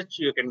create చేయొచ్చు.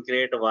 You can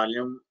create a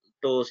volume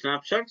to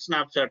snapshot,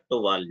 snapshot to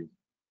volume.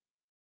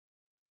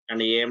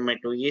 And AMI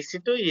to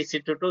EC2,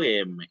 EC2 to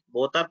AMI.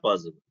 Both are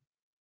possible.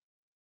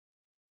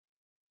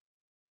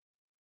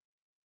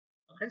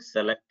 Okay,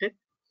 select it.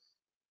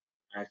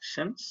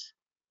 Actions.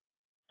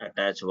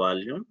 Attach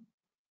volume.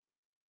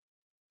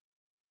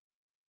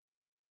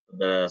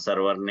 The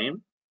server name.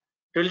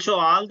 It will show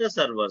all the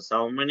servers.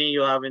 How many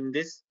you have in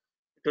this?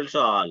 It will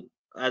show all.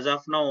 As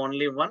of now,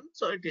 only one.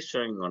 So it is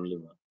showing only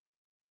one.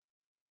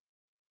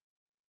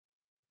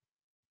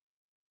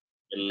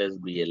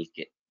 LSBLK.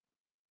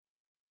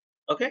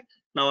 Okay.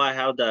 Now I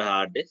have the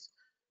hard disk.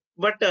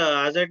 But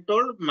as I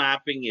told,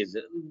 mapping is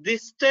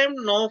this time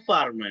no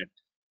format,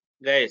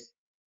 guys.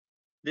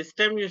 This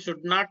time you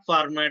should not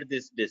format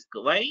this disk.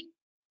 Why?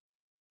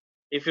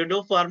 If you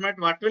do format,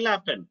 what will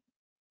happen?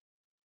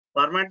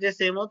 Format just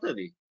same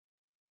అవుతుంది.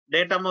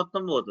 Data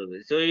మొత్తం పోతుంది.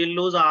 So you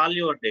lose all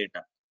your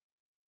data.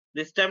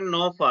 This time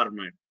no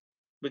format,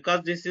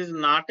 because this is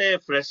not a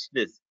fresh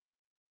disk.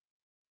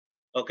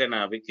 Okay,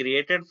 now we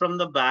created from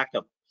the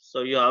backup.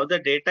 So you have the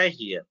data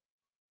here.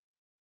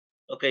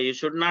 Okay, you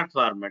should not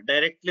format,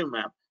 directly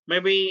map.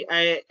 Maybe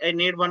I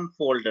need one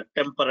folder,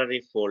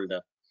 temporary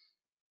folder,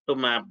 to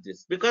map this,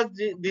 because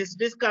this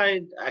disk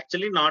is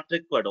actually not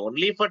required.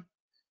 Only for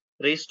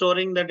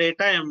restoring the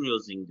data I am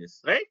using this,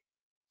 right?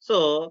 So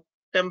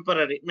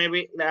temporary,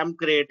 maybe I'm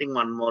creating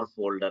one more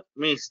folder.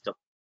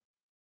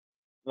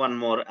 One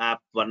more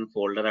app, one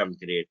folder I'm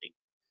creating.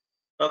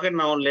 Okay,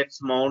 now let's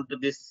mount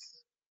this.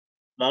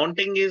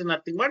 Mounting is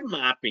nothing but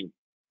mapping,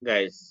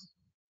 guys.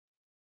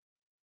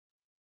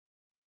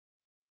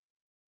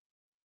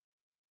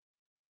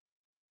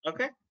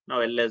 Okay, now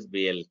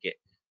LSBLK.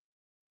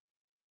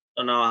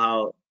 So now how?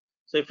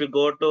 So if you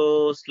go to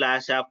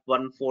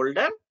 /app1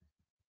 folder,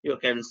 you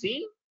can see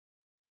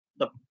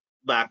the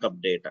backup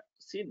data.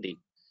 CD.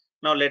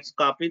 Now let's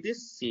copy this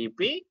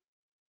CP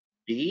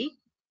D,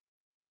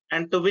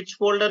 and to which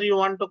folder you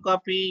want to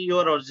copy?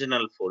 Your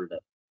original folder.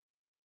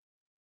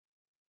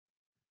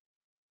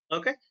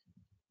 Okay.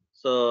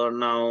 So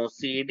now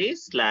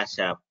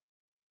CD/app.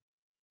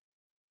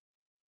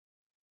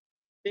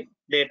 See,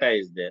 data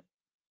is there.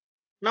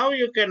 Now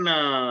you can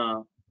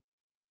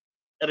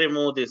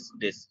remove this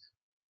disk.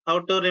 How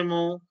to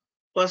remove?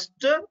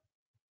 First,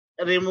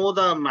 remove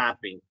the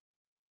mapping,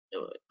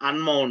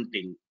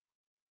 unmounting.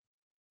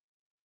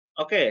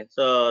 Okay,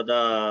 so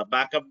the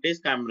backup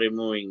disk I'm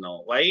removing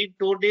now. Why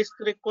 2 disk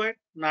required?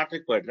 Not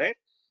required, right?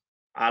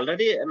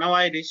 Already now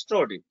I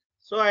restored it,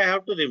 so I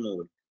have to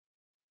remove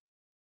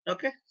it.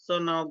 Okay, so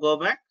now go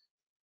back,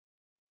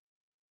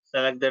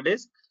 select the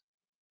disk,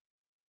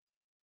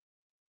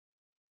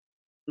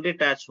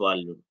 detach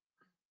volume.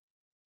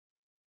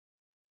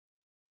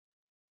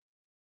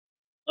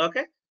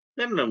 Okay,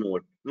 then remove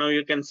it. Now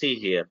you can see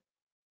here,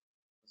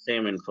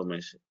 same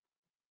information.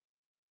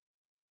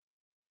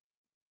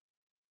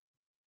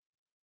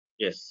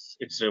 Yes,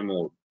 it's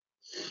removed.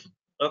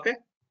 Okay,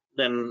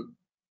 then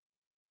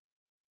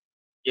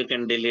you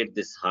can delete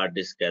this hard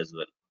disk as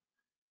well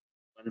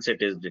once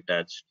it is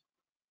detached.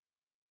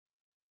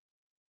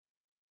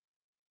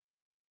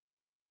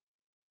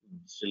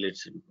 Still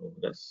it's in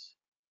progress.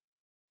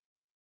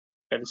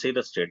 Can see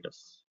the status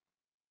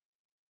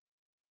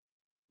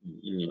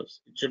in use.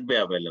 It should be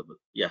available.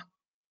 Yeah,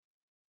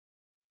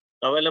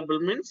 available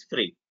means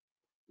free.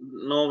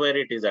 Nowhere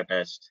it is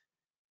attached.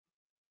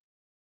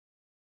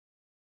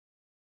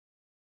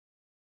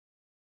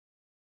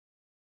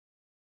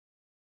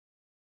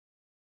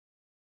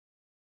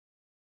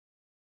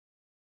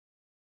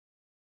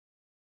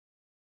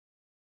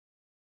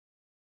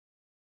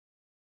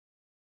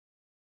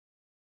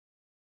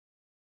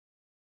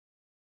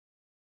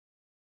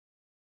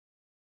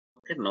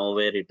 Okay,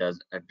 nowhere it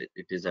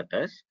is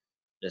attached.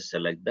 Just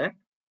select that.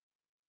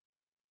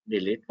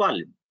 Delete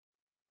volume.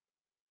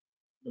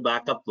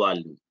 Backup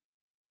volume.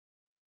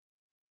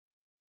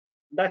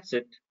 That's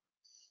it.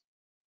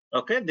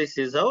 Okay, this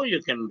is how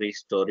you can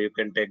restore. You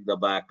can take the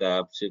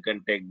backups, you can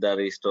take the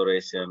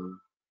restoration,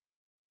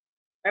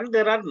 and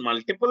there are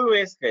multiple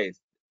ways, guys.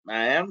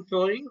 I am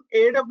showing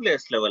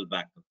AWS level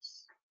backups.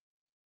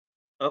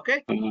 Okay,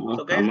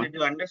 so guys, did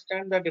you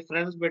understand the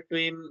difference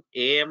between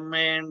AMA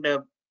and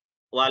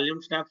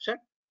volume snapshot?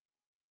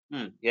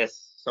 Yes,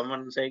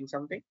 someone saying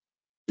something?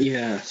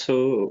 Yeah, so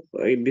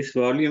in this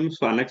volume,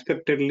 so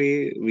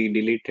unexpectedly we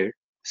deleted.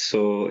 So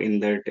in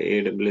that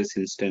AWS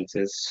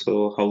instances, so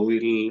how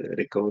will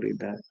recovery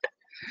that?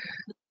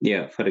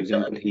 Yeah, for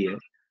example here.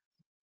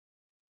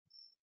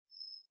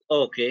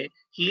 Okay,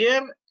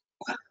 here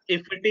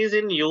if it is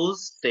in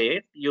use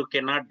state, you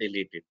cannot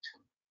delete it.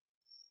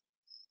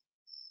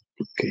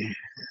 Okay.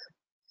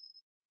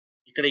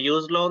 ఇక్కడ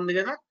use లో ఉంది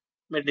కదా,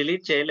 మీరు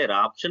delete చేయలేరు,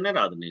 ఆప్షనే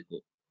రాదు నీకు.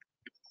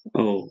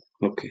 Oh,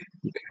 okay.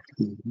 Okay.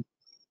 Mhm.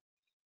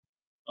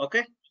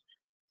 Okay,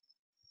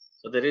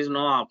 so there is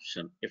no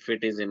option if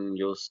it is in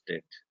use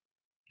state.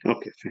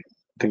 Okay, fine.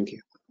 Thank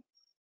you.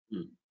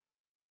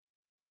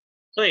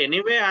 So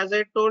anyway, as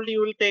I told you,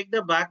 will take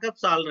the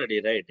backups already,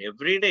 right?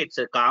 Every day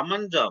it's a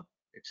common job.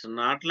 It's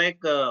not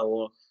like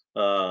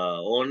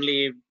only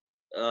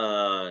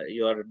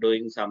you are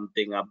doing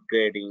something,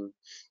 upgrading.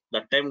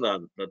 That time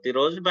కాదు,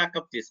 ప్రతిరోజు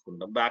backup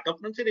తీసుకుంటాం,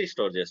 backup నుంచి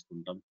restore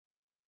చేసుకుంటాం.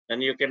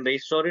 Then you can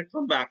restore it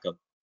from backup.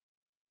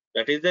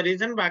 That is the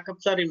reason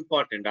backups are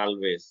important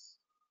always.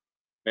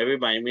 Maybe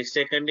by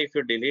mistake, and if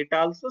you delete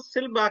also,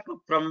 still backup,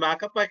 from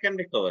backup I can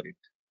recover it.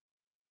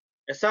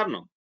 Yes or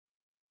no?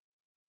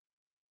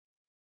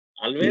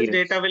 Always Yes.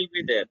 data will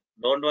be there.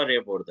 Don't worry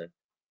about that.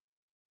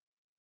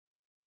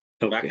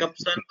 Okay.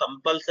 Backups are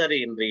compulsory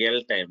in real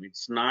time.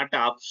 It's not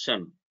option.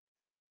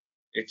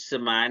 It's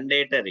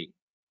mandatory.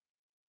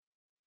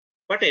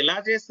 But ఎలా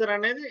చేస్తారు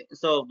అనేది,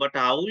 so but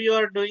how you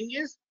are doing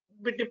is,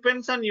 it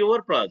depends on your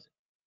project.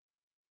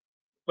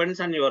 Depends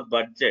on your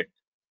budget.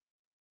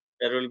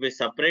 There will be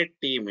separate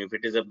team if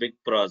it is a big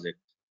project.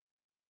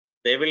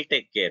 They will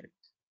take care.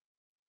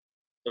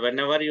 So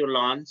whenever you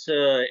launch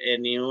a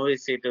new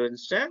ec2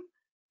 instance,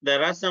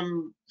 there are some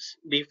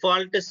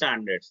default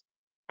standards.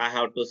 I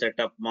have to set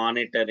up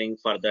monitoring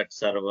for that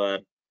server.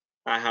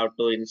 I have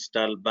to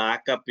install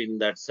backup in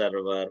that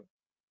server.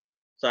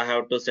 So I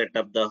have to set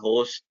up the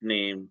host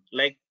name.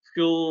 Like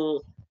few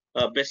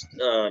best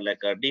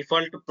like a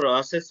default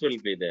process will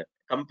be there.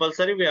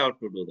 Compulsory we have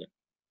to do that.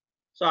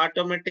 So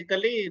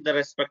automatically the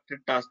respected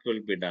task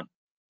will be done.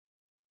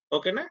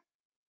 Okay, na?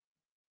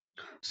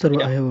 Sir,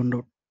 Yeah. I have one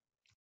doubt.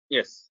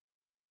 Yes.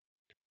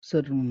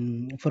 Sir,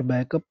 for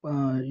backup,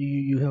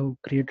 you have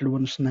created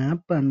one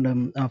snap, and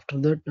after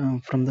that,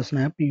 from the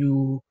snap, you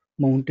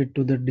mount it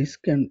to the disk,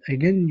 and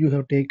again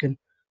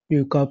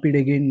you copied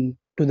again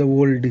to the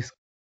old disk.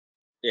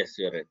 Yes,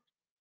 you're right.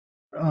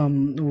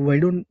 Why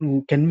don't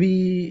can we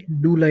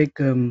do like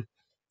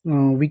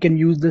we can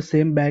use the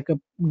same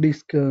backup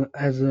disk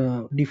as a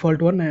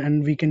default one, and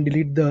we can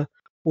delete the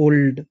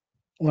old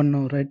one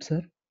now, right,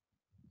 sir?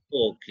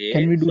 Okay.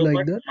 Can we do So, like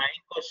but that? my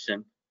question,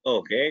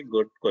 okay,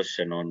 good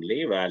question only,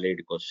 valid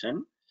question.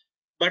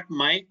 But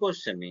my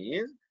question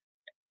is,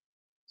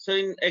 so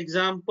in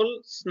example,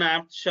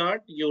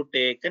 snapshot you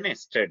taken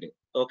yesterday,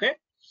 okay?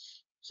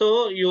 So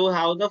you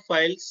have the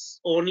files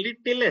only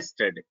till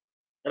yesterday,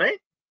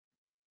 right?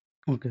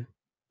 Okay.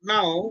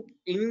 Now,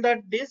 in that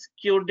disk,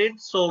 you did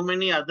so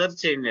many other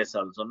changes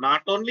also,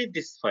 not only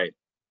this file.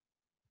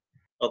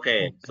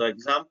 Okay, so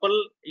example,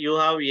 you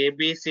have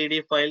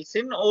ABCD files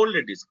in old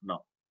disk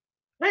now,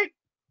 right?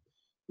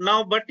 Now,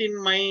 but in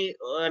my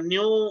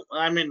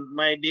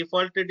my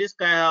default disk,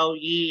 I have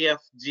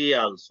EFG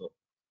also.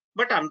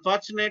 But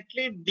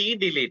unfortunately, D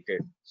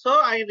deleted. So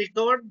I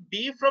recovered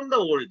D from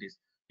the old disk.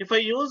 If I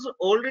use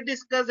old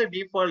disk as a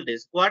default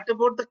disk, what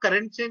about the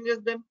current changes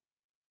then?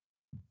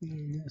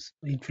 Yes,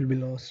 it will be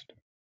lost.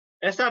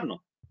 Yes or no?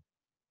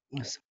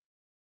 Yes.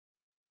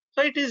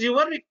 So it is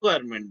your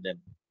requirement then.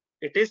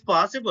 It is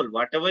possible.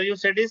 Whatever you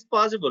said is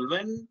possible.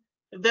 When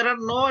if there are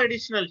no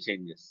additional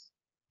changes.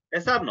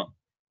 Yes or no?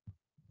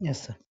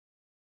 Yes, sir.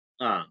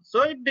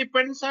 So it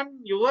depends on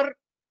your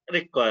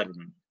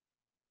requirement.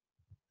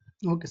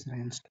 Okay, sir. I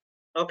understand.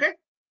 Okay?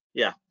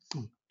 Yeah.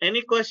 Hmm.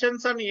 Any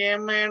questions on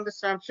EMI and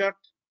snapshot?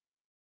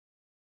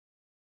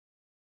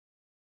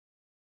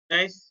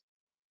 Guys,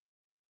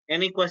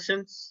 any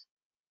questions?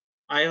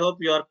 I hope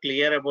you are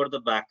clear about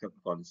the backup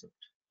concept.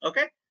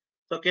 Okay?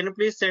 So can you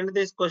please send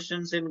these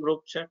questions in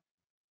group chat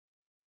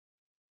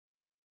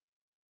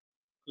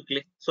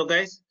quickly? So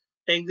guys,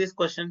 take these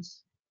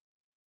questions.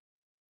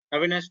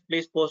 Avinash,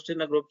 please post in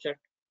the group chat.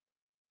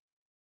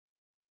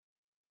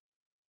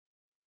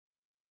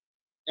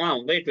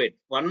 Wait.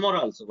 One more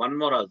also.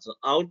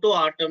 How to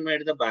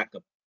automate the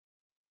backup?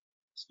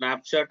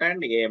 Snapshot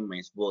and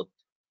AMIs both.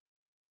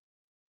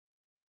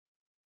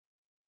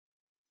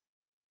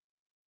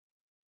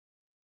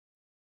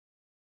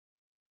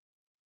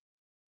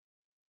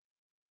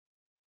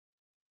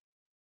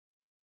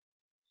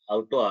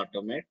 How to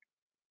automate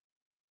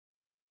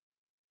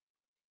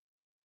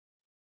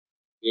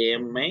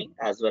AMI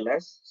as well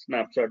as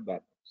snapshot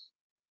backups.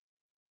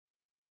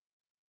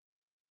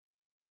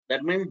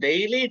 That means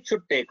daily it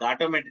should take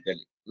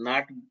automatically,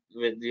 not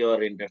with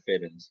your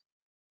interference.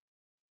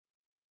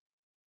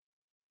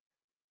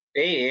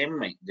 Say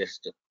AMI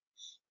just,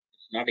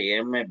 it's not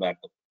AMI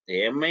backup.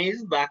 AMI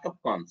is backup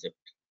concept.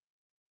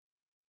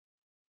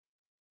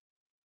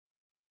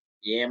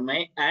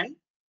 AMI and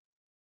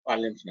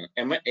volumes.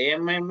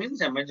 AMI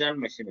means Amazon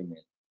Machine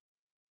Email.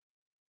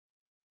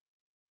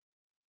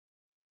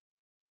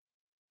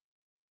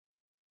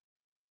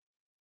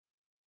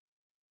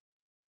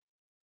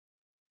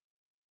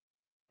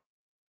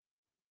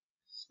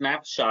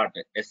 Snapshot,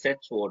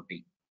 SHOT.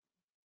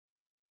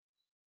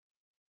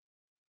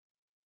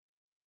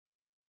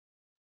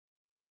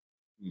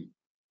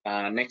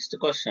 Next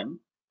question.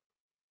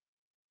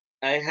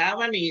 I have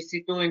an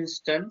ec2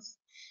 instance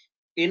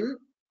in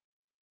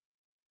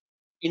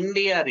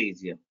India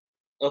region.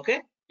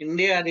 Okay?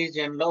 India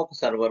region lo oka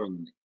server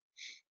undi.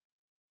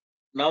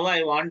 Now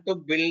I want to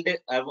build,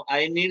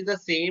 I need the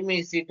same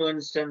ec2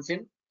 instance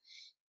in,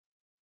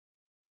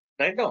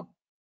 right now.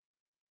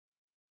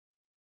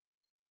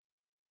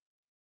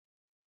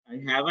 I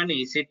have an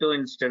ec2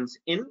 instance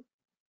in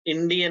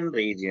Indian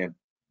region.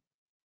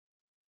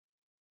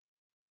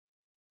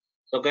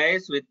 So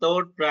guys,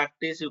 without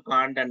practice, you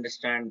can't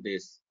understand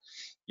this.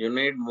 You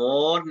need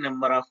more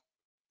number of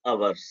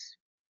hours.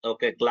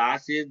 Okay,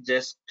 class is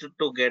just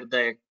to get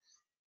the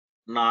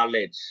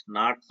knowledge,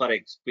 not for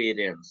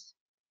experience.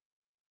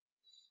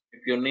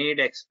 If you need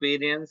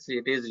experience,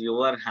 it is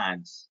your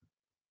hands,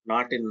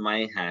 not in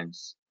my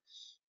hands.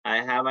 I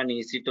have an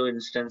ec2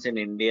 instance in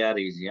India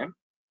region.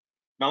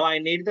 Now I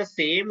need the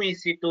same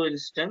ec2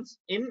 instance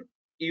in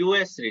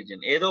US region.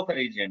 ఏదో ఒక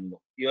region లో.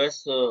 US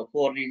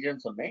 4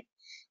 regions ఉన్నాయి.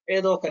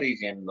 ఏదో ఒక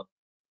region లో.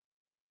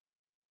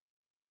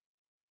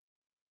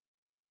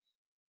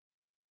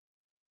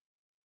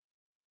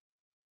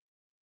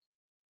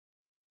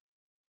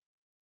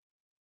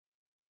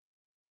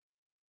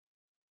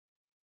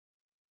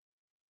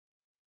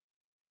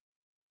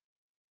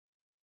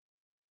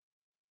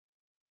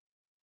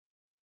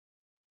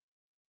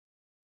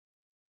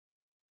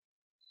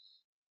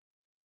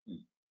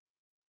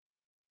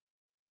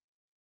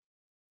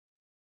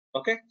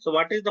 Okay, so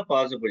what is the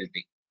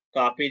possibility?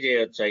 Copy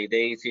చేయొచ్చా ఇదే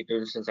EC2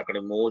 instance అక్కడ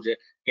move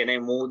can I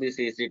move this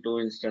EC2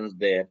 instance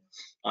there,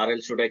 or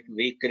else should I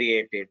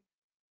recreate it?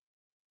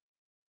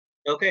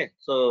 Okay,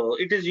 so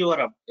it is your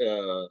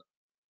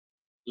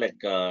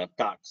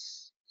thoughts.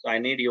 So I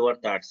need your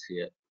thoughts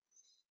here.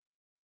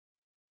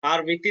 Or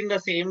within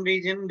the same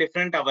region,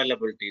 different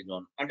availability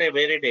zone అంటే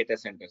వేరే data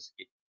centers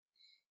కి.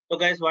 So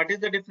guys, what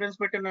is the difference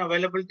between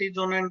availability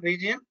zone and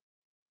region?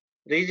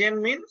 Region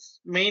means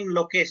main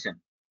location.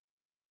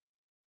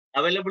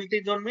 Availability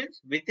zone means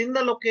within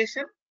the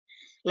location.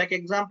 Like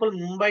example,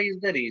 Mumbai is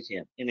the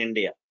region in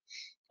India.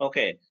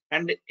 Okay,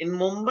 and in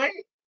Mumbai,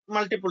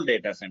 multiple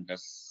data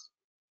centers,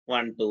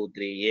 1, 2,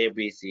 3, A,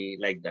 B, C,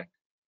 like that.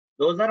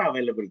 Those are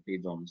availability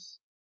zones.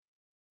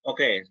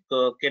 Okay, so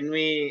can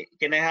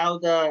I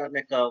have the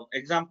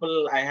example?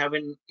 I have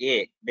in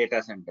A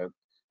data center,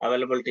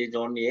 availability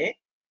zone A.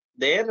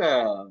 There,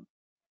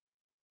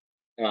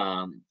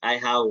 I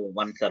have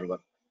one server.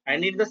 I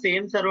need the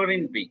same server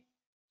in B.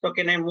 So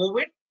can I move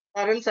it,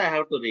 or else I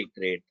have to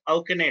recreate? How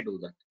can I do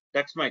that?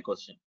 That's my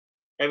question.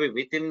 Maybe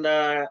within the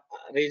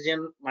region,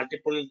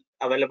 multiple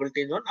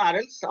availability zone, or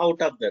else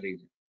out of the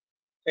region.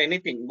 So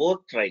anything, both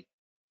try.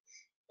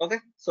 Okay,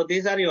 so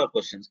these are your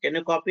questions. Can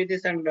you copy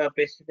this and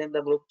paste it in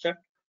the group chat?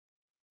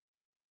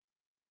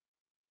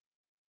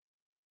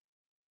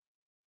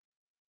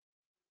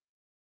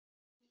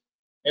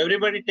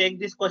 Everybody take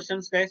these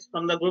questions, guys,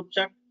 from the group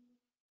chat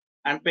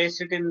and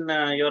paste it in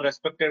your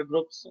respected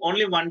groups.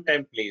 Only one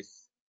time, please.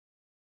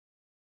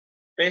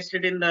 Paste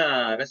it in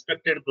the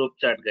respected group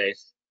chat,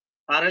 guys.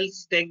 Or else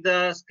take the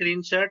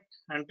screenshot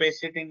and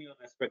paste it in your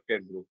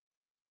respected group.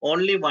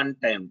 Only one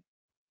time.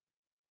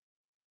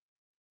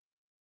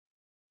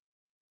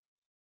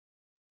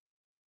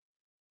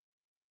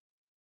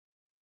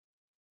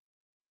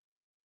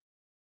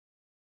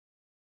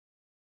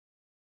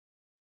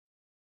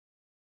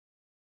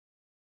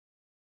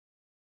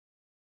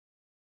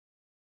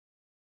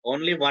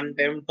 Only one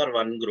time for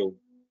one group.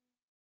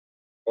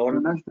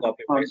 Don't Ganesh,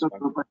 copy that's paste not the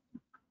one. group.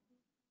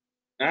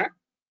 Huh?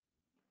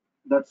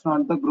 That's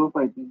not the group,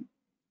 I think.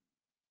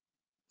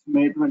 It's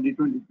May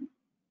 2023.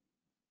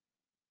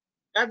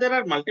 Yeah, there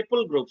are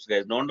multiple groups,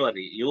 guys. Don't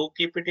worry. You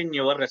keep it in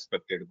your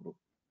respected group.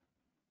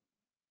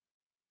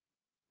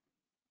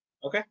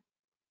 Okay.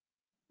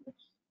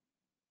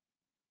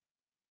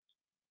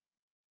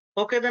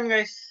 Okay then,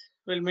 guys.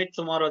 We'll meet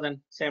tomorrow then,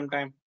 same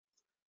time.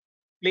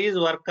 Please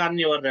work on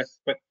your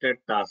respected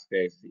task,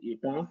 guys. ఈ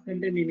task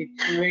అంటే నేను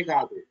ఇచ్చినవే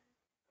కాదు.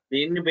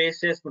 దీన్ని base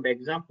చేసుకుంటే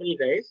example,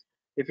 guys,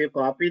 if you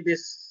copy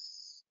this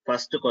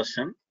first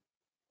question,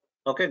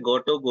 okay, go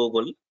to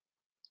Google.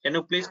 Can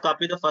you please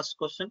copy the first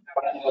question?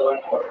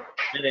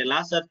 మీరు ఎలా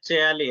search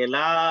చేయాలి,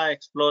 ఎలా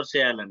ఎక్స్ప్లోర్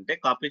చేయాలంటే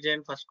కాపీ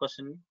చేయండి first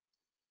question.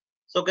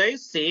 So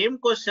guys, same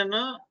question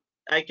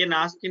I can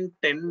ask in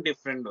 10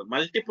 different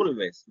multiple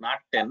ways, not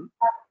 10.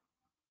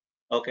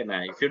 Okay,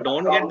 now if you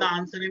don't get the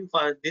answer in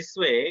this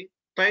way,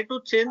 try to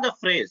change the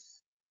phrase.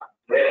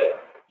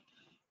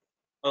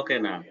 Okay,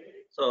 now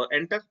so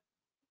enter.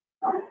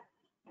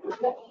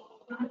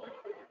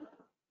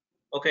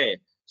 Okay,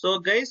 so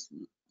guys,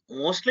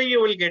 mostly you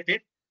will get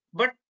it,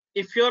 but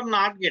if you are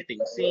not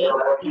getting, see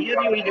here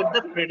you will get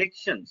the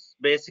predictions.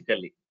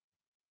 Basically,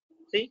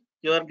 see,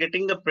 you are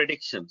getting the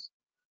predictions.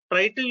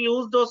 Try to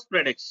use those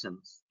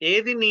predictions.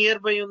 ఏది near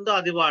by ఉందో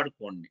అది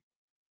వాడుకోండి.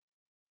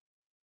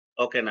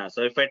 Okay, now so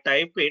if I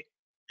type it,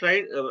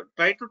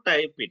 try to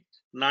type it,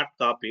 not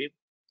copy.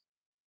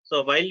 So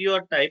while you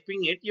are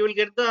typing it, you will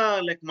get the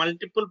like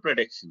multiple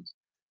predictions.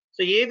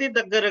 So ఏది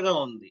దగ్గరగా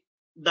ఉంది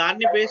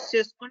దాన్ని base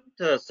చేసుకొని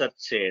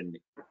search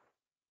చేయండి.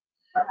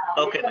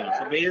 Okay, now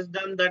so based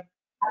on that,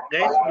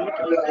 guys, mute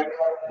yourself.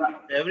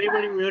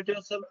 Everybody mute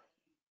yourself.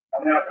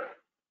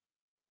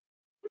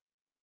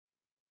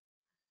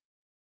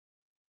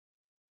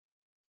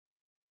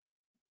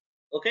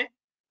 Okay,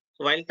 so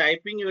while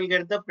typing you will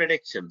get the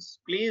predictions.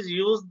 Please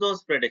use those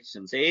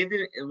predictions. Either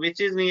which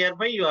is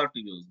nearby, you have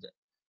to use that.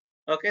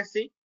 Okay,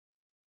 see,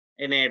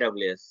 in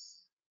AWS,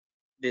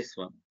 this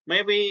one.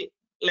 Maybe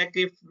like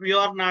if you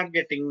are not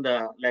getting the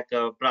like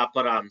a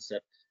proper answer,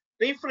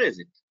 rephrase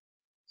it.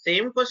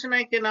 Same question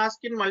I can ask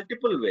in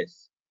multiple ways.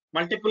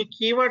 Multiple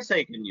keywords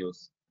I can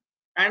use.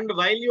 And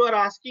while you are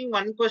asking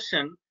one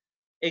question,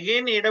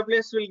 again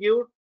AWS will give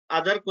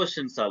other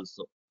questions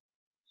also.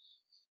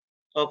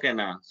 Okay,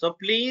 now so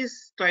please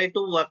try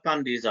to work on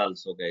these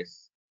also, guys.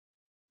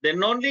 Then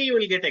only you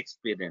will get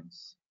experience.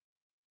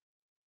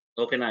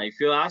 Okay, now if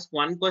you ask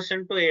one question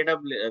to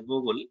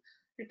Google,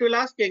 it will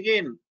ask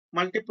again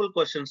multiple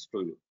questions to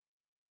you,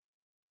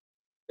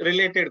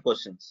 related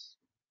questions.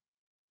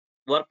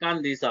 Work on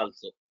these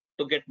also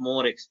to get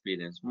more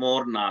experience,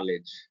 more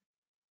knowledge.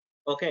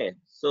 Okay,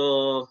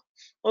 so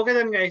okay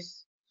then, guys,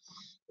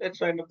 let's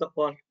wind up the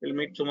call. We'll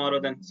meet tomorrow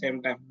then,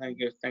 same time.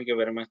 Thank you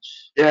very much.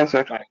 Yeah,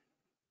 sir. Bye.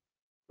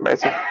 Bye,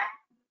 sir.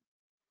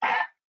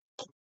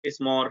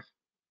 Peace more.